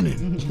the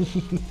morning.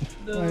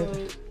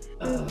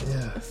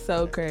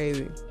 So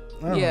crazy.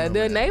 Yeah,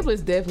 the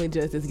neighbor's definitely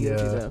just as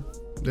guilty though.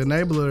 The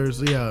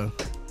enablers, Yeah,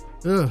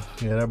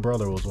 that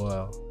brother was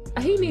wild.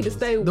 He need to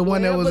stay. The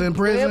one that was in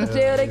prison? Whatever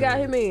jail they got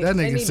him in. that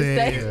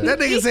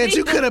nigga said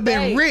you could have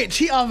been rich.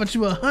 He offered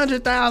you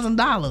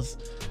 $100,000.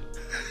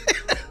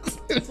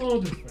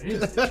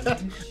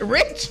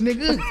 Rich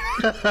nigga.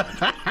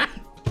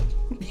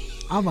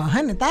 Over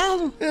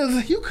 100,000.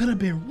 You could have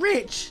been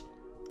rich.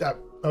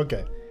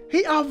 Okay.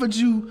 He offered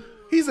you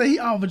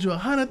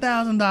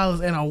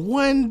 $100,000 and a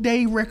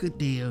 1-day record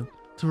deal.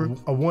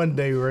 A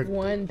 1-day record.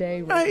 1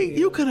 day. Hey,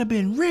 you could have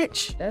been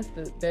rich. That's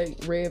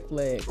that red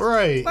flag.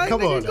 Right. Like,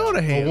 Come nigga, on. go now.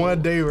 to hell. A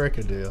 1-day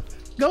record deal.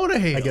 Go to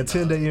hell. Like a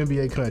 10-day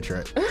NBA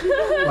contract.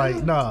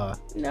 Like, nah.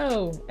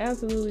 No,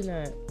 absolutely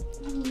not.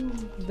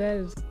 That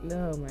is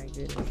oh my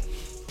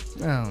goodness.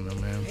 I don't know,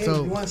 man. Hey,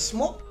 So, you want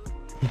smoke?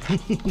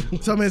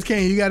 so Miss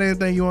King, you got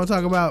anything you want to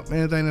talk about?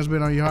 Anything that's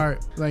been on your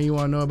heart? Anything you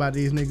want to know about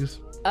these niggas?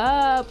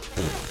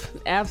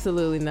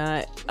 Absolutely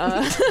not.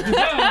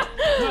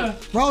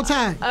 Roll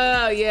Tide.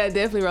 Oh yeah,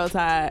 definitely Roll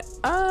Tide.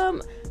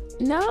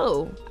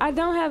 No, I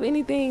don't have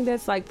anything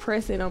that's like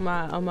pressing on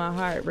my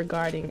heart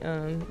regarding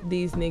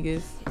these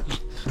niggas.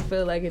 I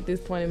feel like at this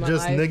point in my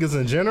Just life, niggas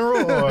in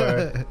general,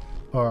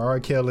 or R.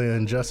 Kelly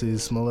and Jussie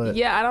Smollett?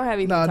 yeah, I don't have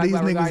anything to talk these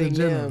about niggas regarding in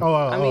general. them. Oh,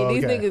 I mean,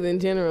 these okay. niggas in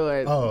general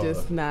are Oh.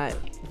 just not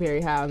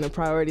very high on the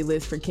priority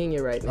list for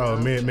Kenya right now. Oh,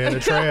 man are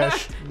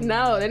trash.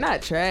 No, they're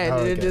not trash.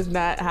 Oh, They're okay. just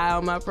not high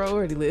on my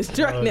priority list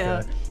right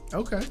now.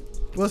 Okay.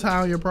 What's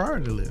high on your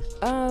priority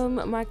list?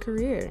 My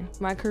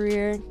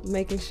career,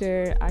 making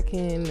sure I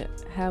can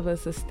have a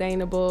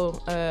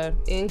sustainable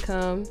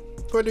income.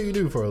 What do you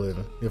do for a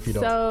living, if you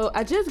don't? So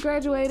I just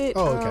graduated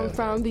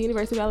from the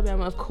University of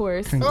Alabama, of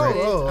course.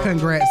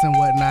 Congrats and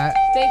whatnot.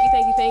 Thank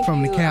you.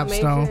 From the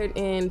capstone. I majored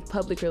in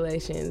public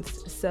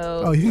relations.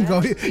 So You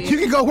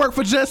can go work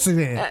for Justin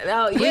then.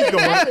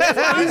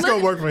 Please go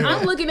work for him.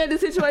 I'm looking at the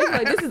situation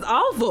like, this is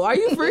awful. Are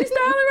you freestyling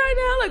right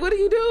now? Like, what are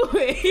you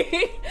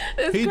doing?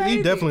 That's He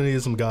crazy. definitly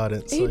needed some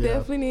guidance. He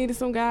definitely needed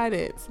some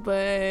guidance,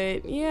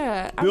 but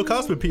yeah. Bill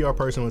Cosby, PR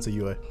person, went to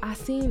UA. I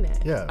seen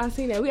that. Yeah. I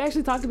seen that. We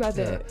actually talked about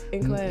that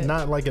in class.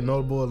 Not like a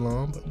notable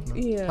alum, but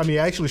Yeah. I mean,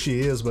 actually, she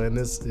is, but in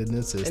this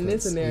instance, in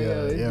this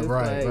scenario, it's just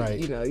right.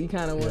 You know, you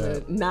kind of want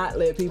to not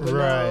let people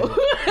Right.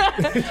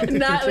 know,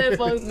 not let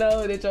folks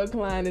know that your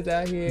client is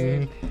out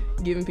here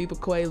giving people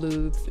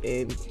Quaaludes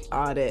and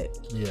all that.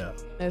 Yeah.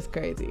 That's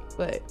crazy.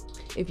 But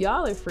if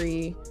y'all are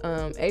free,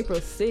 April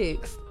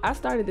 6th, I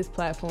started this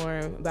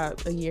platform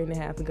about a year and a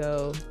half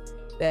ago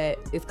that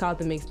it's called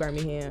The Mix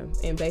Birmingham.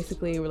 And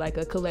basically, we're like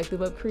a collective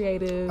of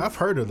creatives. I've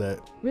heard of that.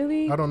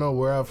 Really? I don't know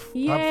where I've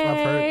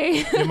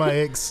heard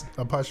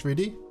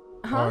MIX''D.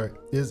 Or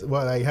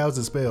how's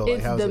it spelled?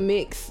 It's how's The it?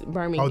 Mix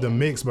Birmingham. Oh, The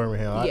Mix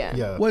Birmingham.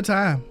 Yeah. What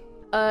time?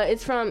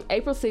 It's from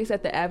April 6th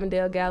at the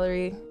Avondale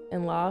Gallery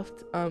and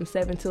Loft,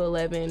 7 to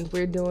 11.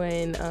 We're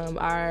doing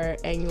our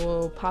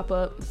annual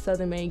pop-up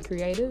Southern Maine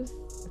Creatives.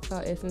 It's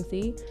called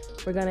SMC.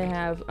 We're gonna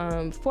have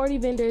 40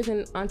 vendors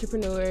and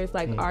entrepreneurs,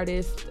 like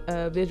artists,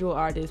 visual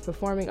artists,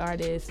 performing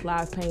artists,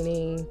 live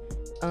painting.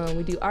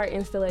 We do art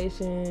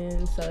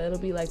installations, so it'll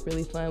be like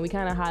really fun. We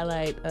kind of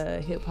highlight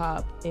hip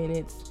hop and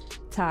its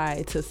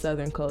tie to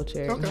Southern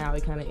culture and how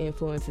it kind of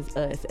influences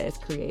us as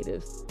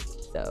creatives.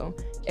 So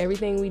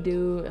everything we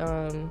do,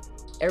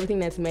 everything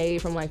that's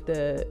made from like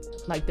the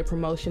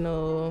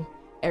promotional,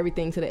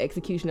 everything to the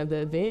execution of the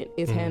event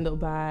is handled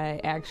by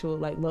actual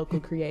like local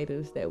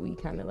creatives that we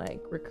kind of like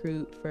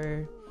recruit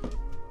for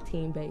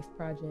team-based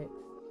projects.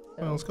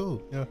 So, Sounds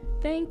cool. Yeah.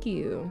 thank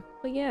you.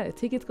 But yeah,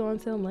 tickets go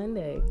until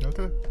Monday.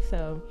 Okay.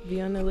 So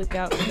be on the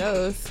lookout for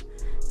those.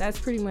 That's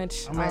pretty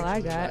much all I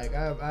got. Like,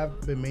 I've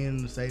been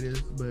meaning to say this,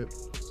 but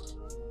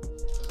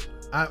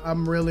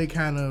I'm really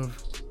kind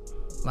of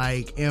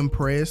like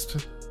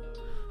impressed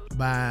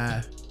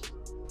by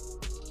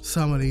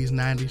some of these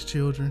 90s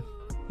children.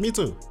 Me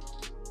too.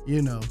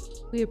 You know,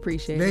 We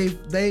appreciate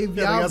it. they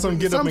got something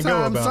to get up and go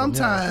about 'em, yeah.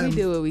 sometimes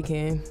We do what we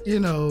can. you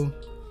know,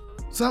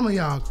 some of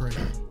y'all crazy.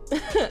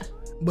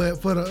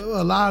 But for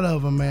a lot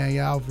of them, man,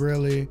 y'all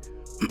really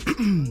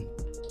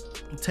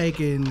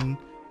taken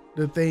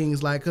the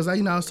things like, cause I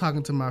was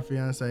talking to my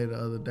fiance the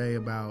other day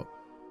about,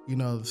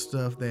 the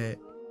stuff that,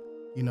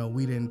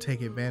 we didn't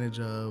take advantage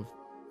of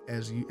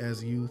as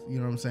youth. You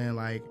know what I'm saying?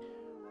 Like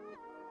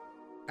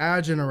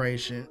our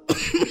generation,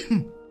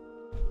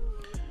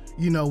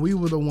 we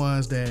were the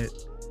ones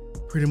that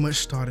pretty much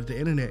started the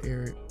internet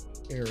era,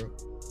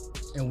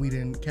 and we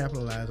didn't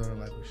capitalize on it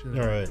like we should.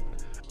 All right.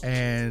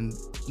 And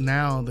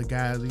now the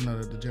guys,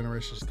 the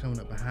generations coming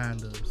up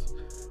behind us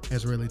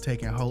has really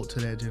taken hold to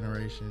that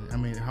generation. I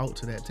mean, hold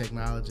to that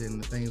technology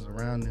and the things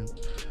around them.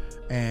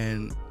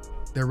 And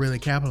they're really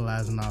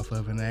capitalizing off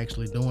of it and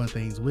actually doing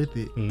things with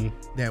it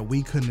that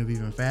we couldn't have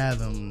even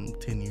fathomed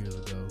 10 years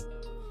ago.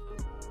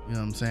 You know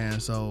what I'm saying?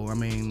 So, I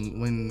mean,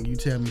 when you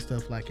tell me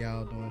stuff like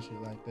y'all doing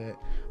shit like that,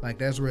 like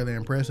that's really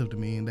impressive to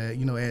me. And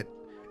that,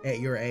 at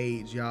your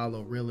age, y'all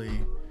are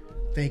really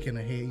thinking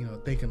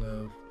ahead, thinking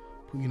of,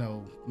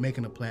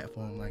 making a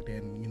platform like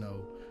that and,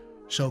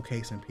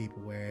 showcasing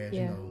people. Whereas,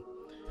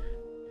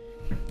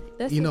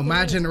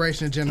 my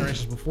generation and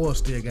generations before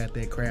still got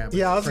that crap.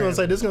 Yeah, I was gonna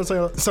say this is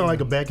gonna sound like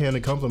a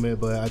backhanded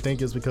compliment, but I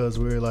think it's because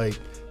we're like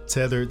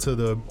tethered to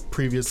the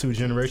previous two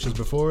generations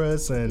before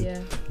us,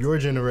 and your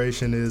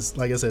generation is,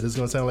 like I said, it's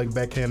gonna sound like a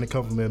backhanded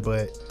compliment,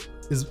 but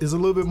is a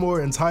little bit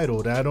more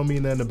entitled. And I don't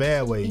mean that in a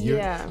bad way.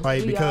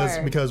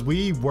 Because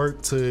we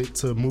work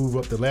to move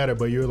up the ladder,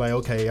 but you're like,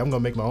 okay, I'm gonna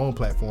make my own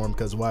platform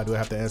because why do I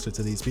have to answer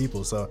to these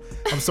people? So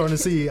I'm starting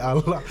to see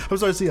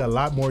a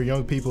lot more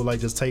young people like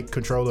just take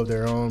control of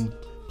their own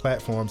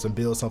platforms and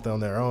build something on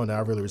their own. And I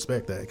really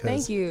respect that.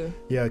 Thank you.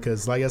 Yeah,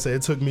 because like I said,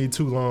 it took me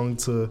too long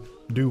to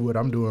do what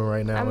I'm doing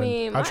right now.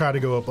 I try to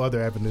go up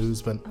other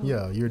avenues, but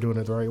you're doing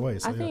it the right way.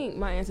 So, I think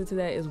my answer to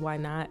that is why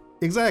not?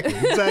 Exactly,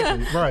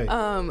 right.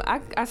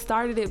 I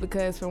started it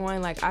because, for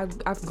one, like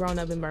I've grown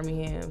up in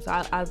Birmingham, so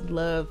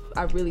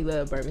I really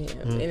love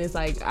Birmingham, and it's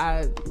like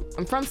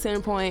I'm from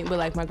Centerpoint, but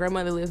like my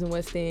grandmother lives in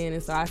West End,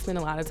 and so I spend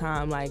a lot of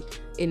time like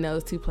in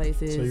those two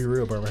places. So you're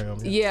real Birmingham.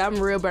 Yeah, I'm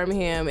real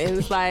Birmingham, and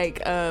it's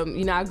like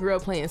I grew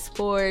up playing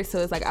sports, so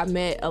it's like I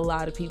met a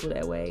lot of people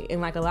that way, and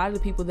like a lot of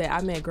the people that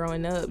I met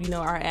growing up,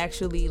 are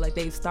actually like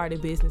they've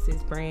started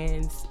businesses,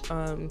 brands,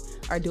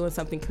 are doing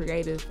something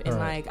creative, and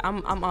like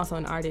I'm also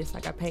an artist,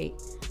 like I paint.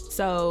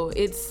 So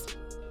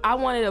I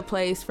wanted a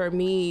place for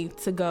me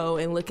to go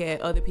and look at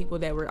other people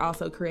that were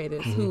also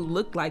creatives who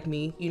looked like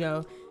me,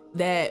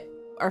 that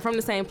are from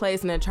the same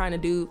place and they're trying to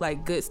do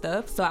like good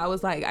stuff. So I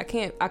was like, I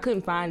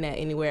couldn't find that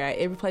anywhere.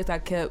 Every place I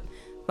kept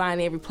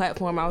finding, every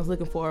platform I was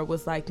looking for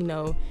was like,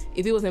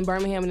 if it was in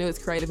Birmingham and it was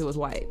creative, it was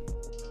white.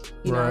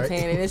 You know what I'm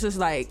saying? And it's just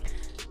like,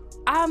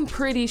 I'm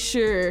pretty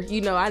sure,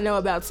 I know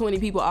about 20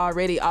 people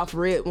already off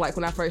rip, like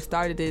when I first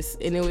started this,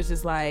 and it was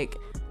just like,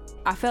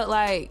 I felt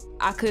like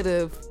I could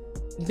have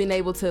been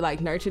able to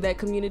like nurture that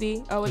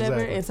community or whatever.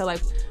 Exactly. And so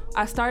like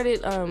I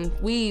started,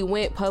 we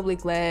went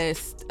public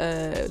last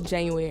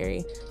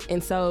January,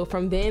 and so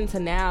from then to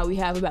now we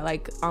have about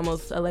like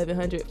almost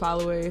 1,100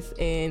 followers,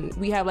 and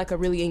we have like a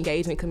really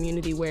engaging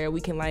community where we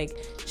can like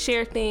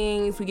share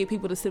things, we get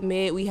people to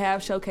submit, we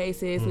have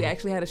showcases. We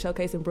actually had a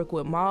showcase in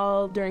Brookwood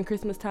Mall during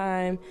Christmas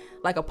time,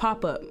 like a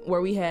pop-up where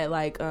we had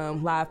like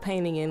live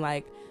painting and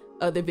like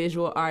other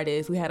visual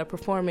artists. We had a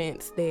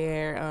performance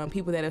there,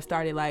 people that have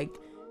started like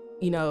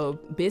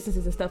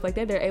businesses and stuff like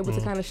that. They're able to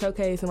kind of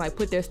showcase and like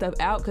put their stuff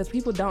out, because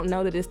people don't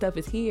know that this stuff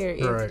is here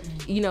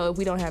if, if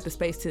we don't have the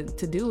space to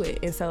do it.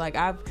 And so like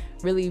I've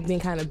really been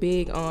kind of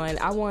big on,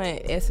 I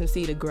want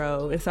SMC to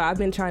grow, and so I've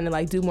been trying to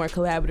like do more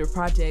collaborative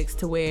projects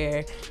to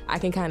where I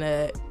can kind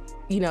of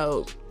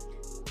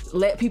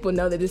let people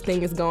know that this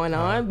thing is going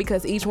on,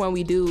 because each one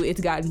we do,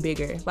 it's gotten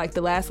bigger. Like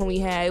the last one we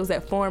had, it was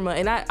at Forma,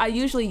 and I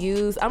usually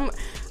use,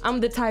 I'm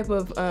the type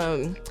of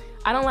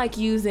I don't like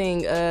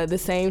using the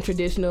same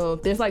traditional.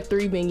 There's like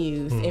 3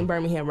 venues in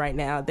Birmingham right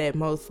now that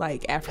most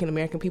like African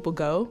American people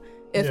go,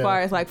 as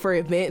far as like for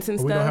events and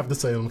stuff. We don't have to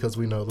say them because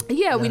we know them.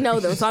 Yeah, we know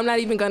them, so I'm not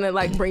even gonna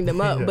like bring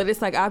them up. But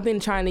it's like I've been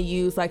trying to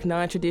use like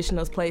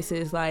non-traditional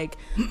places like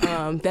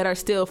that are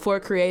still for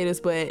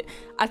creatives, but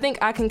I think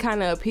I can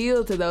kind of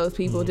appeal to those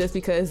people just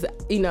because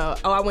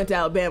I went to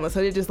Alabama,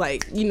 so they're just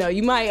like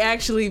you might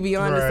actually be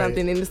onto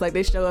something, and it's like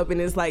they show up and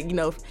it's like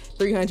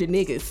 300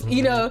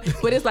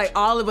 niggas, but it's like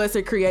all of us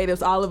are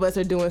creatives, all of us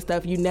are doing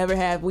stuff. We never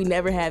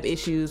have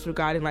issues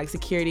regarding like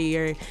security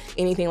or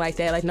anything like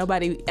that. Like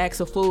nobody acts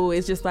a fool.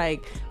 It's just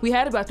like we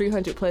had about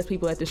 300 plus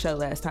people at the show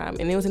last time,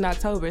 and it was in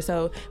October.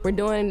 So we're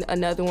doing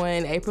another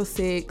one April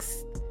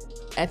 6th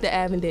at the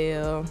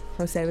Avondale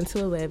from 7 to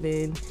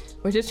 11.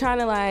 We're just trying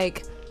to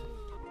like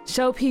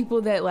show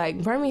people that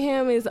like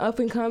Birmingham is up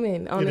and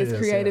coming on this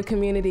creative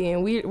community,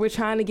 and we're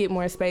trying to get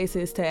more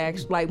spaces to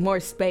actually like more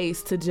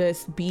space to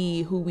just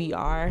be who we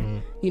are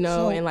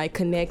and like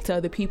connect to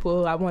other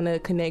people. I want to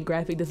connect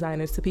graphic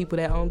designers to people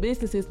that own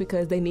businesses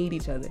because they need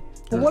each other.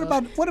 But what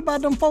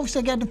about them folks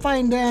that got the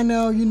fighting down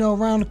there,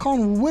 around the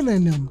corner with Willie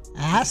and them?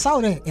 I saw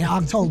that in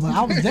October.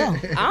 I was there.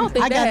 I don't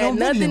think that had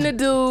nothing to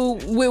do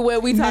with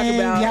what we talk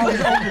about.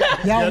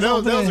 That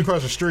was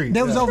across the street.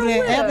 They was over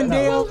there at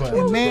Avondale,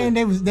 and man,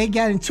 they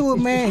got into it,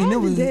 man, and it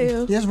was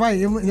that's right.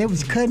 They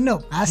was cutting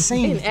up. I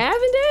seen it.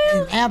 Avondale?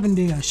 In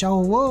Avondale,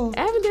 sure was.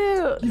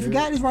 Avondale. You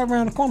forgot it's right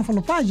around the corner from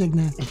the project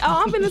now.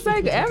 Oh, I'm finna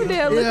say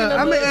Avondale.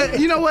 Yeah, I mean,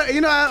 you know what?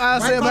 I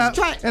say about,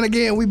 and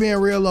again, we being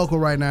real local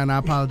right now, and I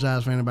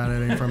apologize for anybody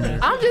that ain't from here.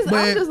 I'm just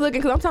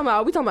looking because I'm talking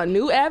about. Are we talking about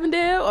new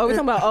Avondale or are we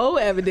talking about old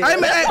Avondale?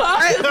 Ain't no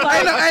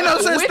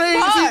such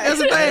thing. See, that's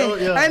the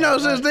thing. Ain't no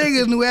such thing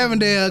as New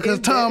Avondale because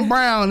Tom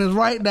Brown is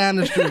right down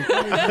the street,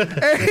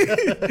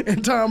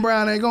 and Tom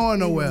Brown ain't going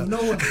nowhere.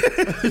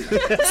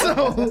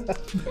 So,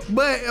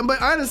 but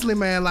honestly,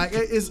 man, like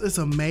it's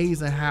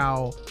amazing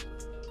how,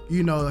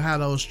 how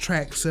those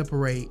tracks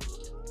separate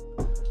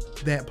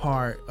that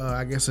part.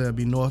 I guess it'll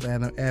be North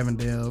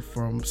Avondale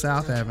from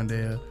South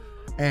Avondale,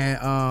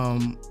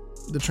 and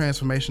the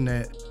transformation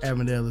that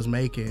Avondale is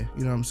making.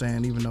 You know what I'm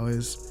saying? Even though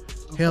it's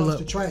hella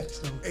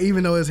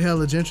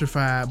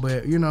gentrified,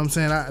 but you know what I'm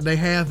saying? They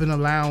have been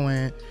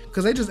allowing,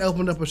 because they just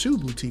opened up a shoe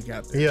boutique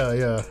out there.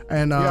 Yeah.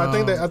 And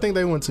I think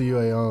they went to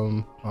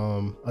UA.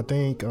 I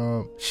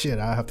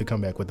have to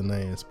come back with the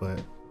names,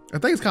 but I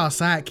think it's called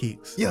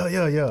Sidekicks. Yeah. It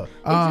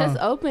just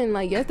opened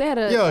like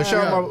yesterday. They had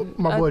shout out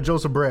my boy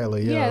Joseph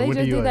Bradley. Yeah, they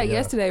just did that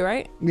yesterday,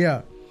 right?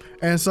 Yeah,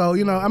 and so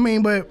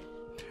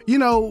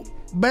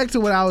back to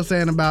what I was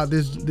saying about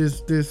this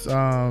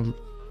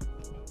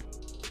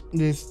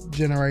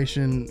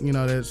generation,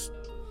 that's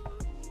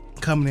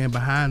coming in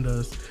behind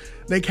us.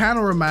 They kind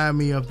of remind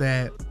me of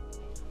the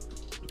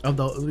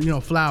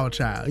Flower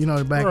Child,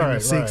 back in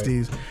the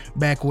 60s,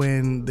 back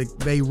when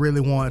they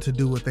really wanted to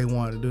do what they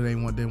wanted to do. They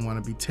didn't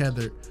want to be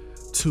tethered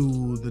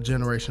to the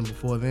generation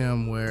before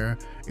them where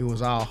it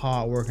was all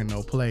hard work and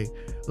no play.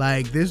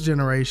 Like this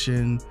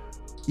generation,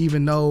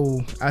 even though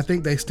I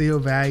think they still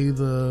value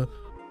the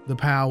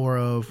power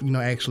of,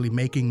 actually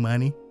making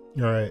money.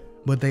 Right.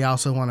 But they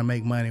also want to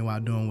make money while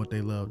doing what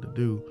they love to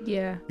do.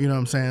 Yeah. You know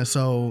what I'm saying?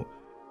 So,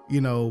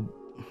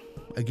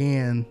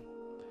 again,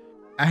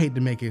 I hate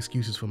to make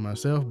excuses for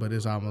myself, but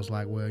it's almost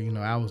like,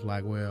 I was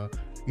like,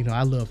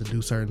 I love to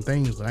do certain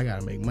things, but I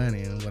gotta make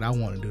money, and what I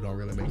want to do don't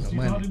really make no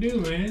money. Hard to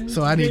do, man.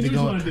 So I need to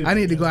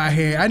go out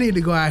here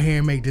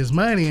and make this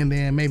money, and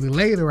then maybe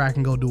later I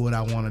can go do what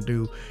I want to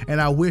do.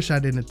 And I wish I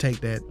didn't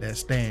take that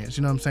stance.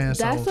 You know what I'm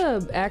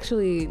saying?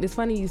 Actually, it's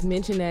funny you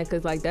mentioned that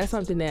because like that's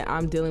something that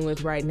I'm dealing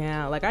with right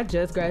now. Like I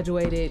just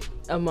graduated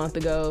a month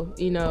ago,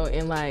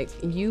 and like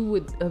you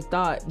would have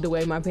thought the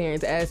way my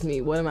parents asked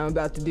me what am I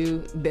about to do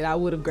that I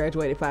would have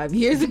graduated 5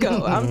 years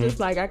ago. I'm just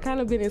like I kind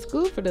of been in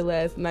school for the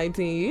last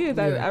 19 years.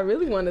 Yeah. I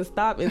really want to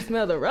stop and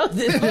smell the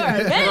roses for a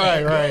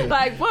minute. right.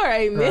 Like for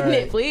a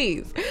minute,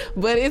 please.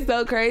 But it's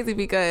so crazy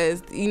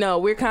because,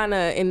 we're kind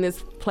of in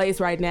this place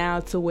right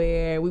now to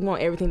where we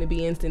want everything to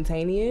be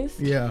instantaneous.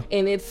 Yeah.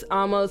 And it's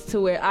almost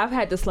to where I've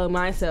had to slow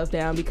myself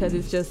down because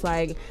it's just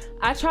like,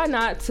 I try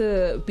not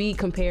to be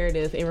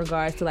comparative in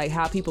regards to like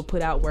how people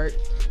put out work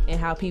and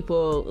how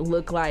people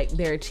look like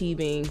they're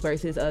achieving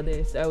versus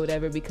others or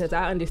whatever, because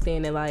I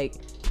understand that like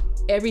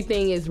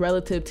everything is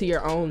relative to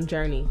your own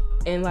journey.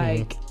 And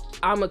like,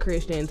 I'm a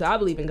Christian, so I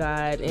believe in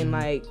God. And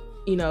like,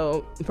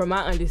 from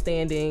my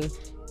understanding,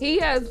 he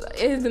has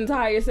his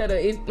entire set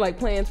of like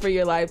plans for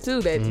your life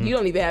too that you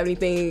don't even have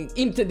anything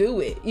to do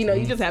with. You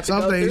just have to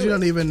some go things through you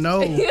don't it. even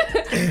know. You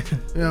know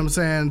what I'm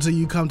saying? Until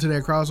you come to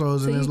that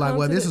crossroads and it's like,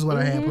 well, this is what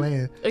I had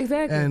planned.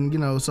 Exactly.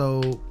 And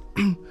so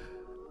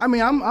I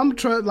mean, I'm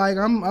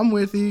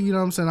with you. You know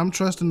what I'm saying? I'm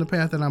trusting the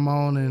path that I'm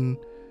on,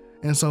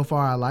 and so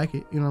far I like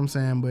it. You know what I'm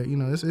saying? But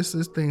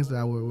it's things that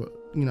I would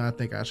I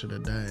think I should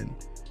have done.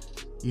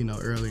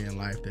 Early in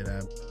life that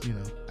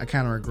I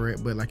kind of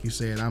regret, but like you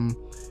said,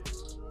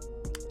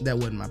 that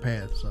wasn't my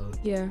path. So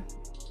yeah,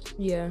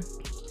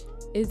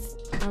 it's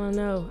I don't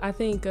know. I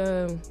think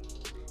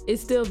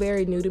it's still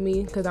very new to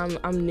me because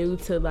I'm new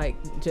to like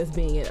just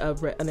being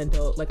an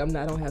adult. Like I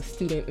don't have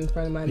student in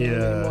front of my name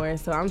anymore,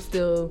 so I'm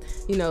still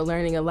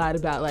learning a lot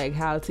about like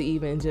how to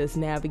even just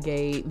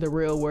navigate the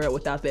real world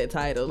without that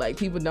title. Like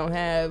people don't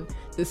have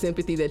the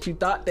sympathy that you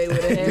thought they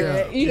would have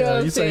had. You know what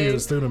I'm you say saying? you're a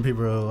student,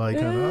 people are like,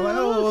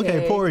 oh,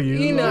 okay, poor you.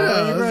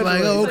 it's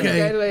like, oh,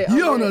 okay, you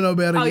don't know no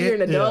better yet. Oh, you're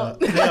an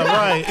adult. Yeah,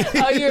 right.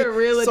 Oh, you're a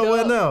real adult. So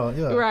what now?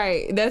 Yeah.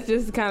 Right. That's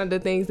just kind of the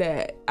things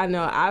that I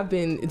know I've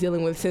been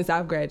dealing with since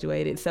I've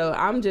graduated. So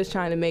I'm just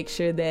trying to make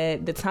sure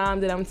that the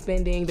time that I'm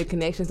spending, the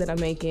connections that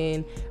I'm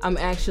making, I'm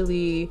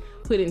actually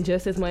putting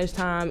just as much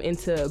time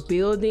into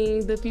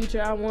building the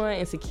future I want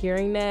and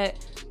securing that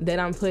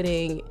I'm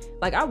putting,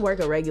 like I work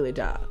a regular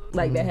job,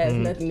 like that has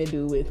nothing to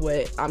do with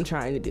what I'm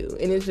trying to do.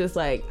 And it's just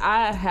like,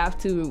 I have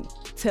to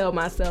tell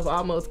myself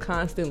almost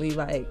constantly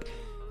like,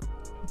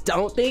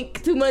 don't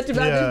think too much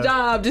about this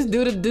job. Just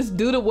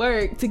do the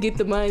work to get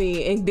the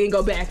money, and then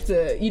go back to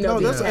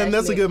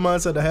that's a good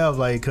mindset to have,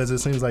 like, because it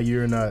seems like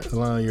you're not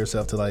allowing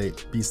yourself to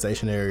like be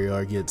stationary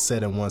or get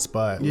set in one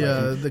spot.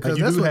 Yeah, because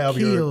that's what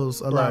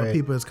kills a lot of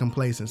people is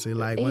complacency.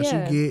 Like once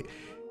you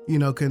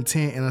get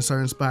content in a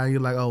certain spot, you're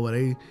like, oh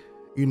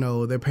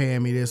well, they're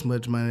paying me this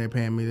much money, they're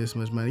paying me this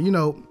much money.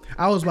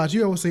 I was watching.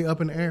 You ever see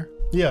Up in the Air?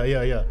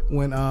 Yeah.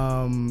 When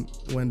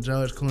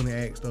Judge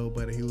Clooney asked old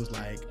buddy, he was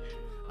like,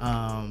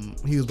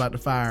 he was about to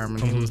fire him,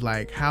 and he was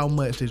like, "How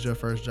much did your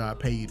first job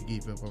pay you to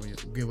give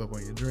up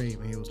on your dream?"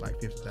 And he was like,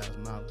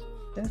 $50,000.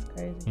 That's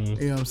crazy.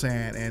 You know what I'm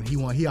saying? And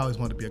he always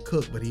wanted to be a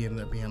cook, but he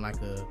ended up being like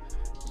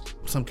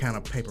some kind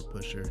of paper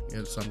pusher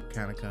in some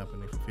kind of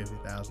company for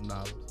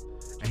 $50,000.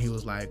 And he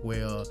was like,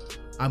 "Well,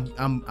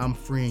 I'm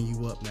freeing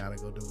you up now to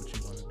go do what you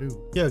want to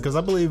do." Yeah, because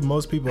I believe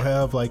most people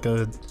have like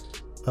a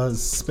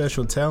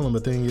special talent.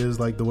 The thing is,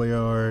 like, the way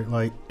our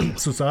like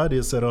society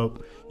is set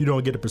up, you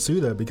don't get to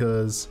pursue that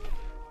because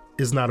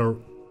it's not a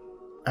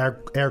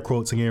air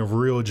quotes again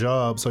real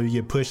job. So you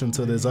get pushed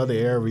into this other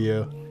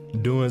area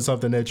doing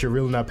something that you're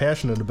really not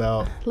passionate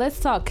about. Let's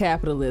talk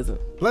capitalism.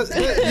 Yeah,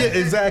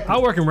 exactly. I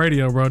work in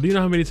radio, bro. Do you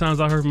know how many times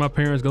I heard my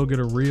parents go get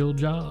a real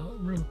job,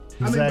 bro?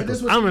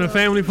 Exactly. I'm in a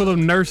family full of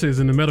nurses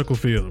in the medical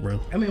field, bro.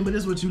 But this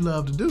is what you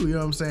love to do. You know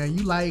what I'm saying?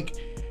 You like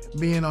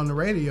being on the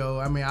radio.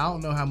 I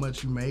don't know how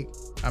much you make.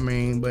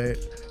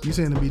 But you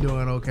seem to be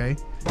doing okay.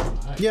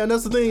 Yeah, and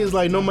that's the thing is,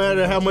 like, no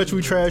matter how much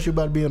we trash you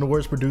about being the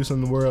worst producer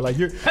in the world, like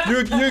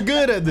you're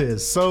good at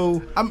this.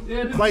 So I'm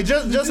like,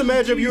 just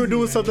imagine if you were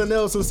doing something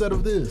else instead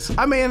of this.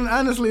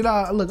 Honestly,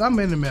 look, I'm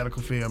in the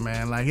medical field,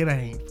 man. Like, it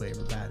ain't for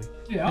everybody.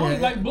 Yeah, I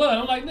don't like blood.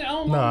 I'm like, I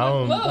don't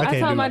like blood. I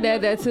told my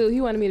dad that too. He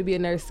wanted me to be a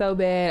nurse so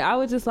bad. I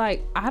was just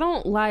like, I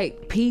don't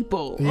like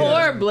people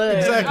or blood.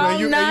 Exactly.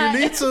 You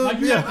need to. Like,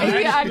 you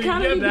have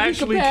to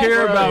actually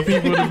care about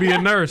people to be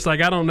a nurse. Like,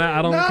 I don't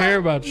care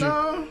about you.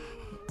 No.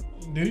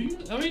 Do you?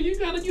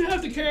 You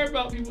have to care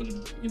about people.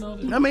 Go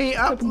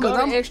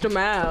the extra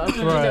mile.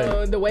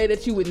 Right. The way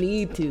that you would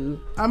need to.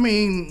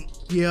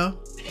 Yeah.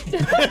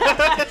 But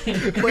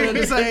at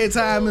the same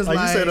time, it's like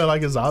you said that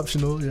like it's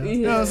optional. Yeah.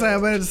 You know what I'm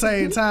saying? But at the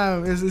same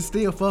time, it's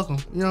still fuck them.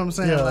 You know what I'm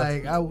saying? Yeah.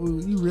 Like,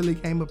 you really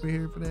came up in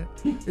here for that.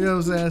 You know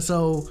what I'm saying?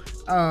 So,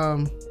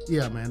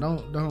 yeah, man,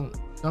 don't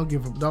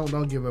give up.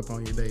 Don't give up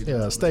on your day.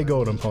 Yeah, stay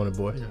golden, pony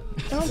boy.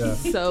 Yeah.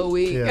 So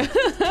weak.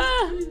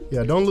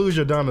 Yeah, don't lose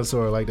your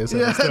dinosaur, like they said.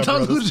 Yeah,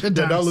 don't lose your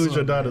dinosaur. Don't lose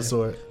your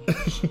dinosaur.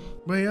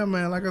 But yeah,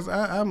 man, like I said,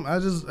 I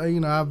just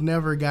I've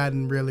never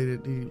gotten really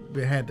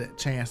had the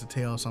chance to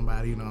tell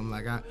somebody. I'm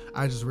like,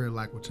 I just really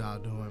like what y'all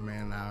doing,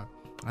 man. I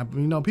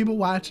people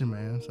watching,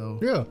 man. So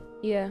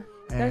yeah,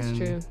 that's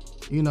true.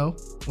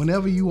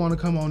 Whenever you want to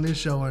come on this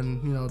show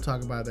and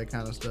talk about that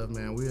kind of stuff,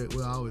 man,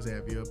 we'll always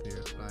have you up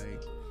here.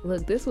 Like,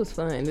 look, this was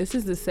fun. This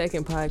is the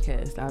second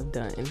podcast I've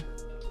done,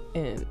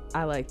 and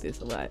I like this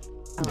a lot.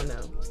 I don't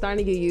know,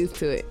 starting to get used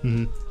to it.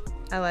 Mm-hmm.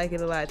 I like it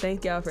a lot.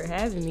 Thank y'all for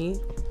having me.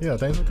 Yeah,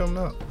 thanks for coming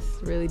out.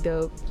 It's really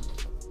dope.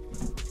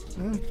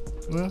 Yeah.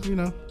 Well,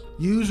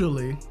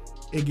 usually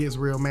it gets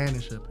real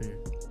mannish up here.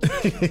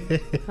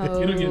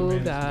 Oh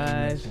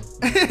gosh.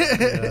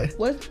 Yeah.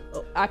 What?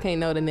 Oh, I can't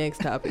know the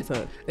next topic,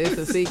 so it's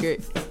a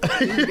secret.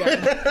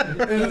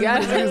 It's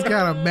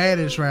kind of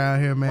mannish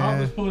around here, man.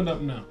 I'm just pulling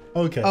up now.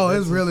 Okay. Oh,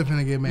 it's really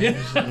finna get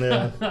mannish.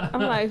 Yeah.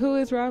 I'm like, who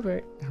is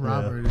Robert?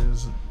 Robert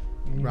is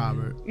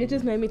Robert. It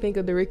just made me think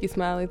of the Ricky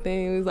Smiley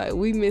thing. It was like,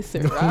 we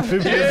missing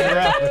Robert.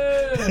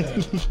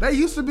 That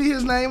used to be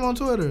his name on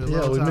Twitter.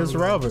 Yeah, we miss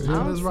Robert.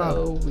 I'm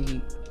so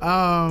weak.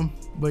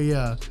 But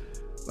yeah,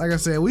 like I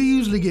said, we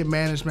usually get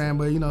managed, man.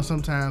 But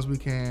sometimes we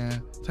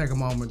can take a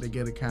moment to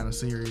get it kind of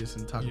serious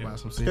and talk about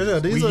some serious. Yeah,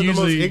 these are the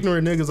most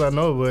ignorant niggas I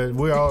know, but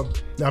we're all.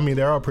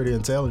 They're all pretty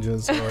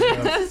intelligent. So,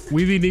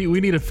 we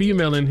need a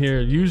female in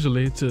here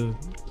usually to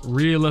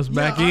reel us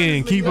back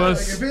in, keep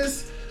us.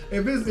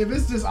 If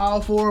it's just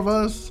all four of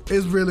us,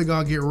 it's really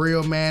gonna get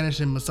real mannish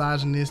and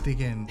misogynistic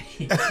and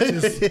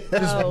just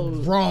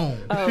wrong.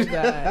 Oh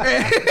God.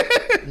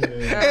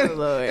 Oh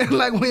Lord.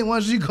 Like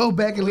once you go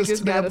back and listen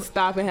to that,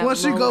 stop and have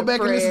once you go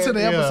back and listen to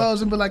the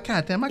episodes and be like,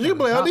 God damn, you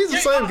be like, these are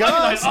the same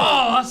guys.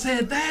 I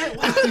said that.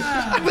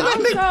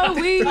 I'm so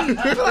weak.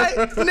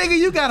 Like, nigga,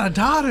 you got a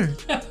daughter.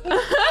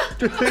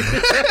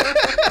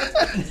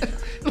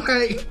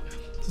 Like.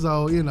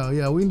 So,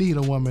 yeah, we need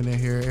a woman in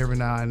here every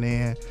now and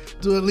then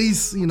to at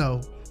least, be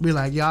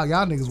like, y'all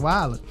niggas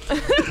wildin'.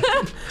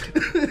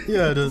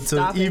 Yeah,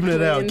 to even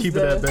it out, keep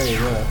it at bay,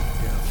 yeah.